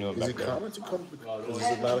 Yeah, we knew him Is back it then. common to come? Because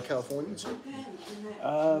there's a lot of Californians here.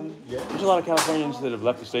 There's a lot of Californians that have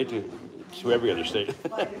left the state to every other state.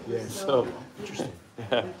 Yeah. So, Interesting.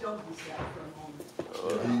 yeah.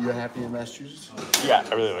 You're happy in Massachusetts? Yeah,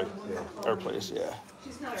 I really like our place, yeah.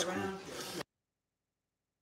 She's not around.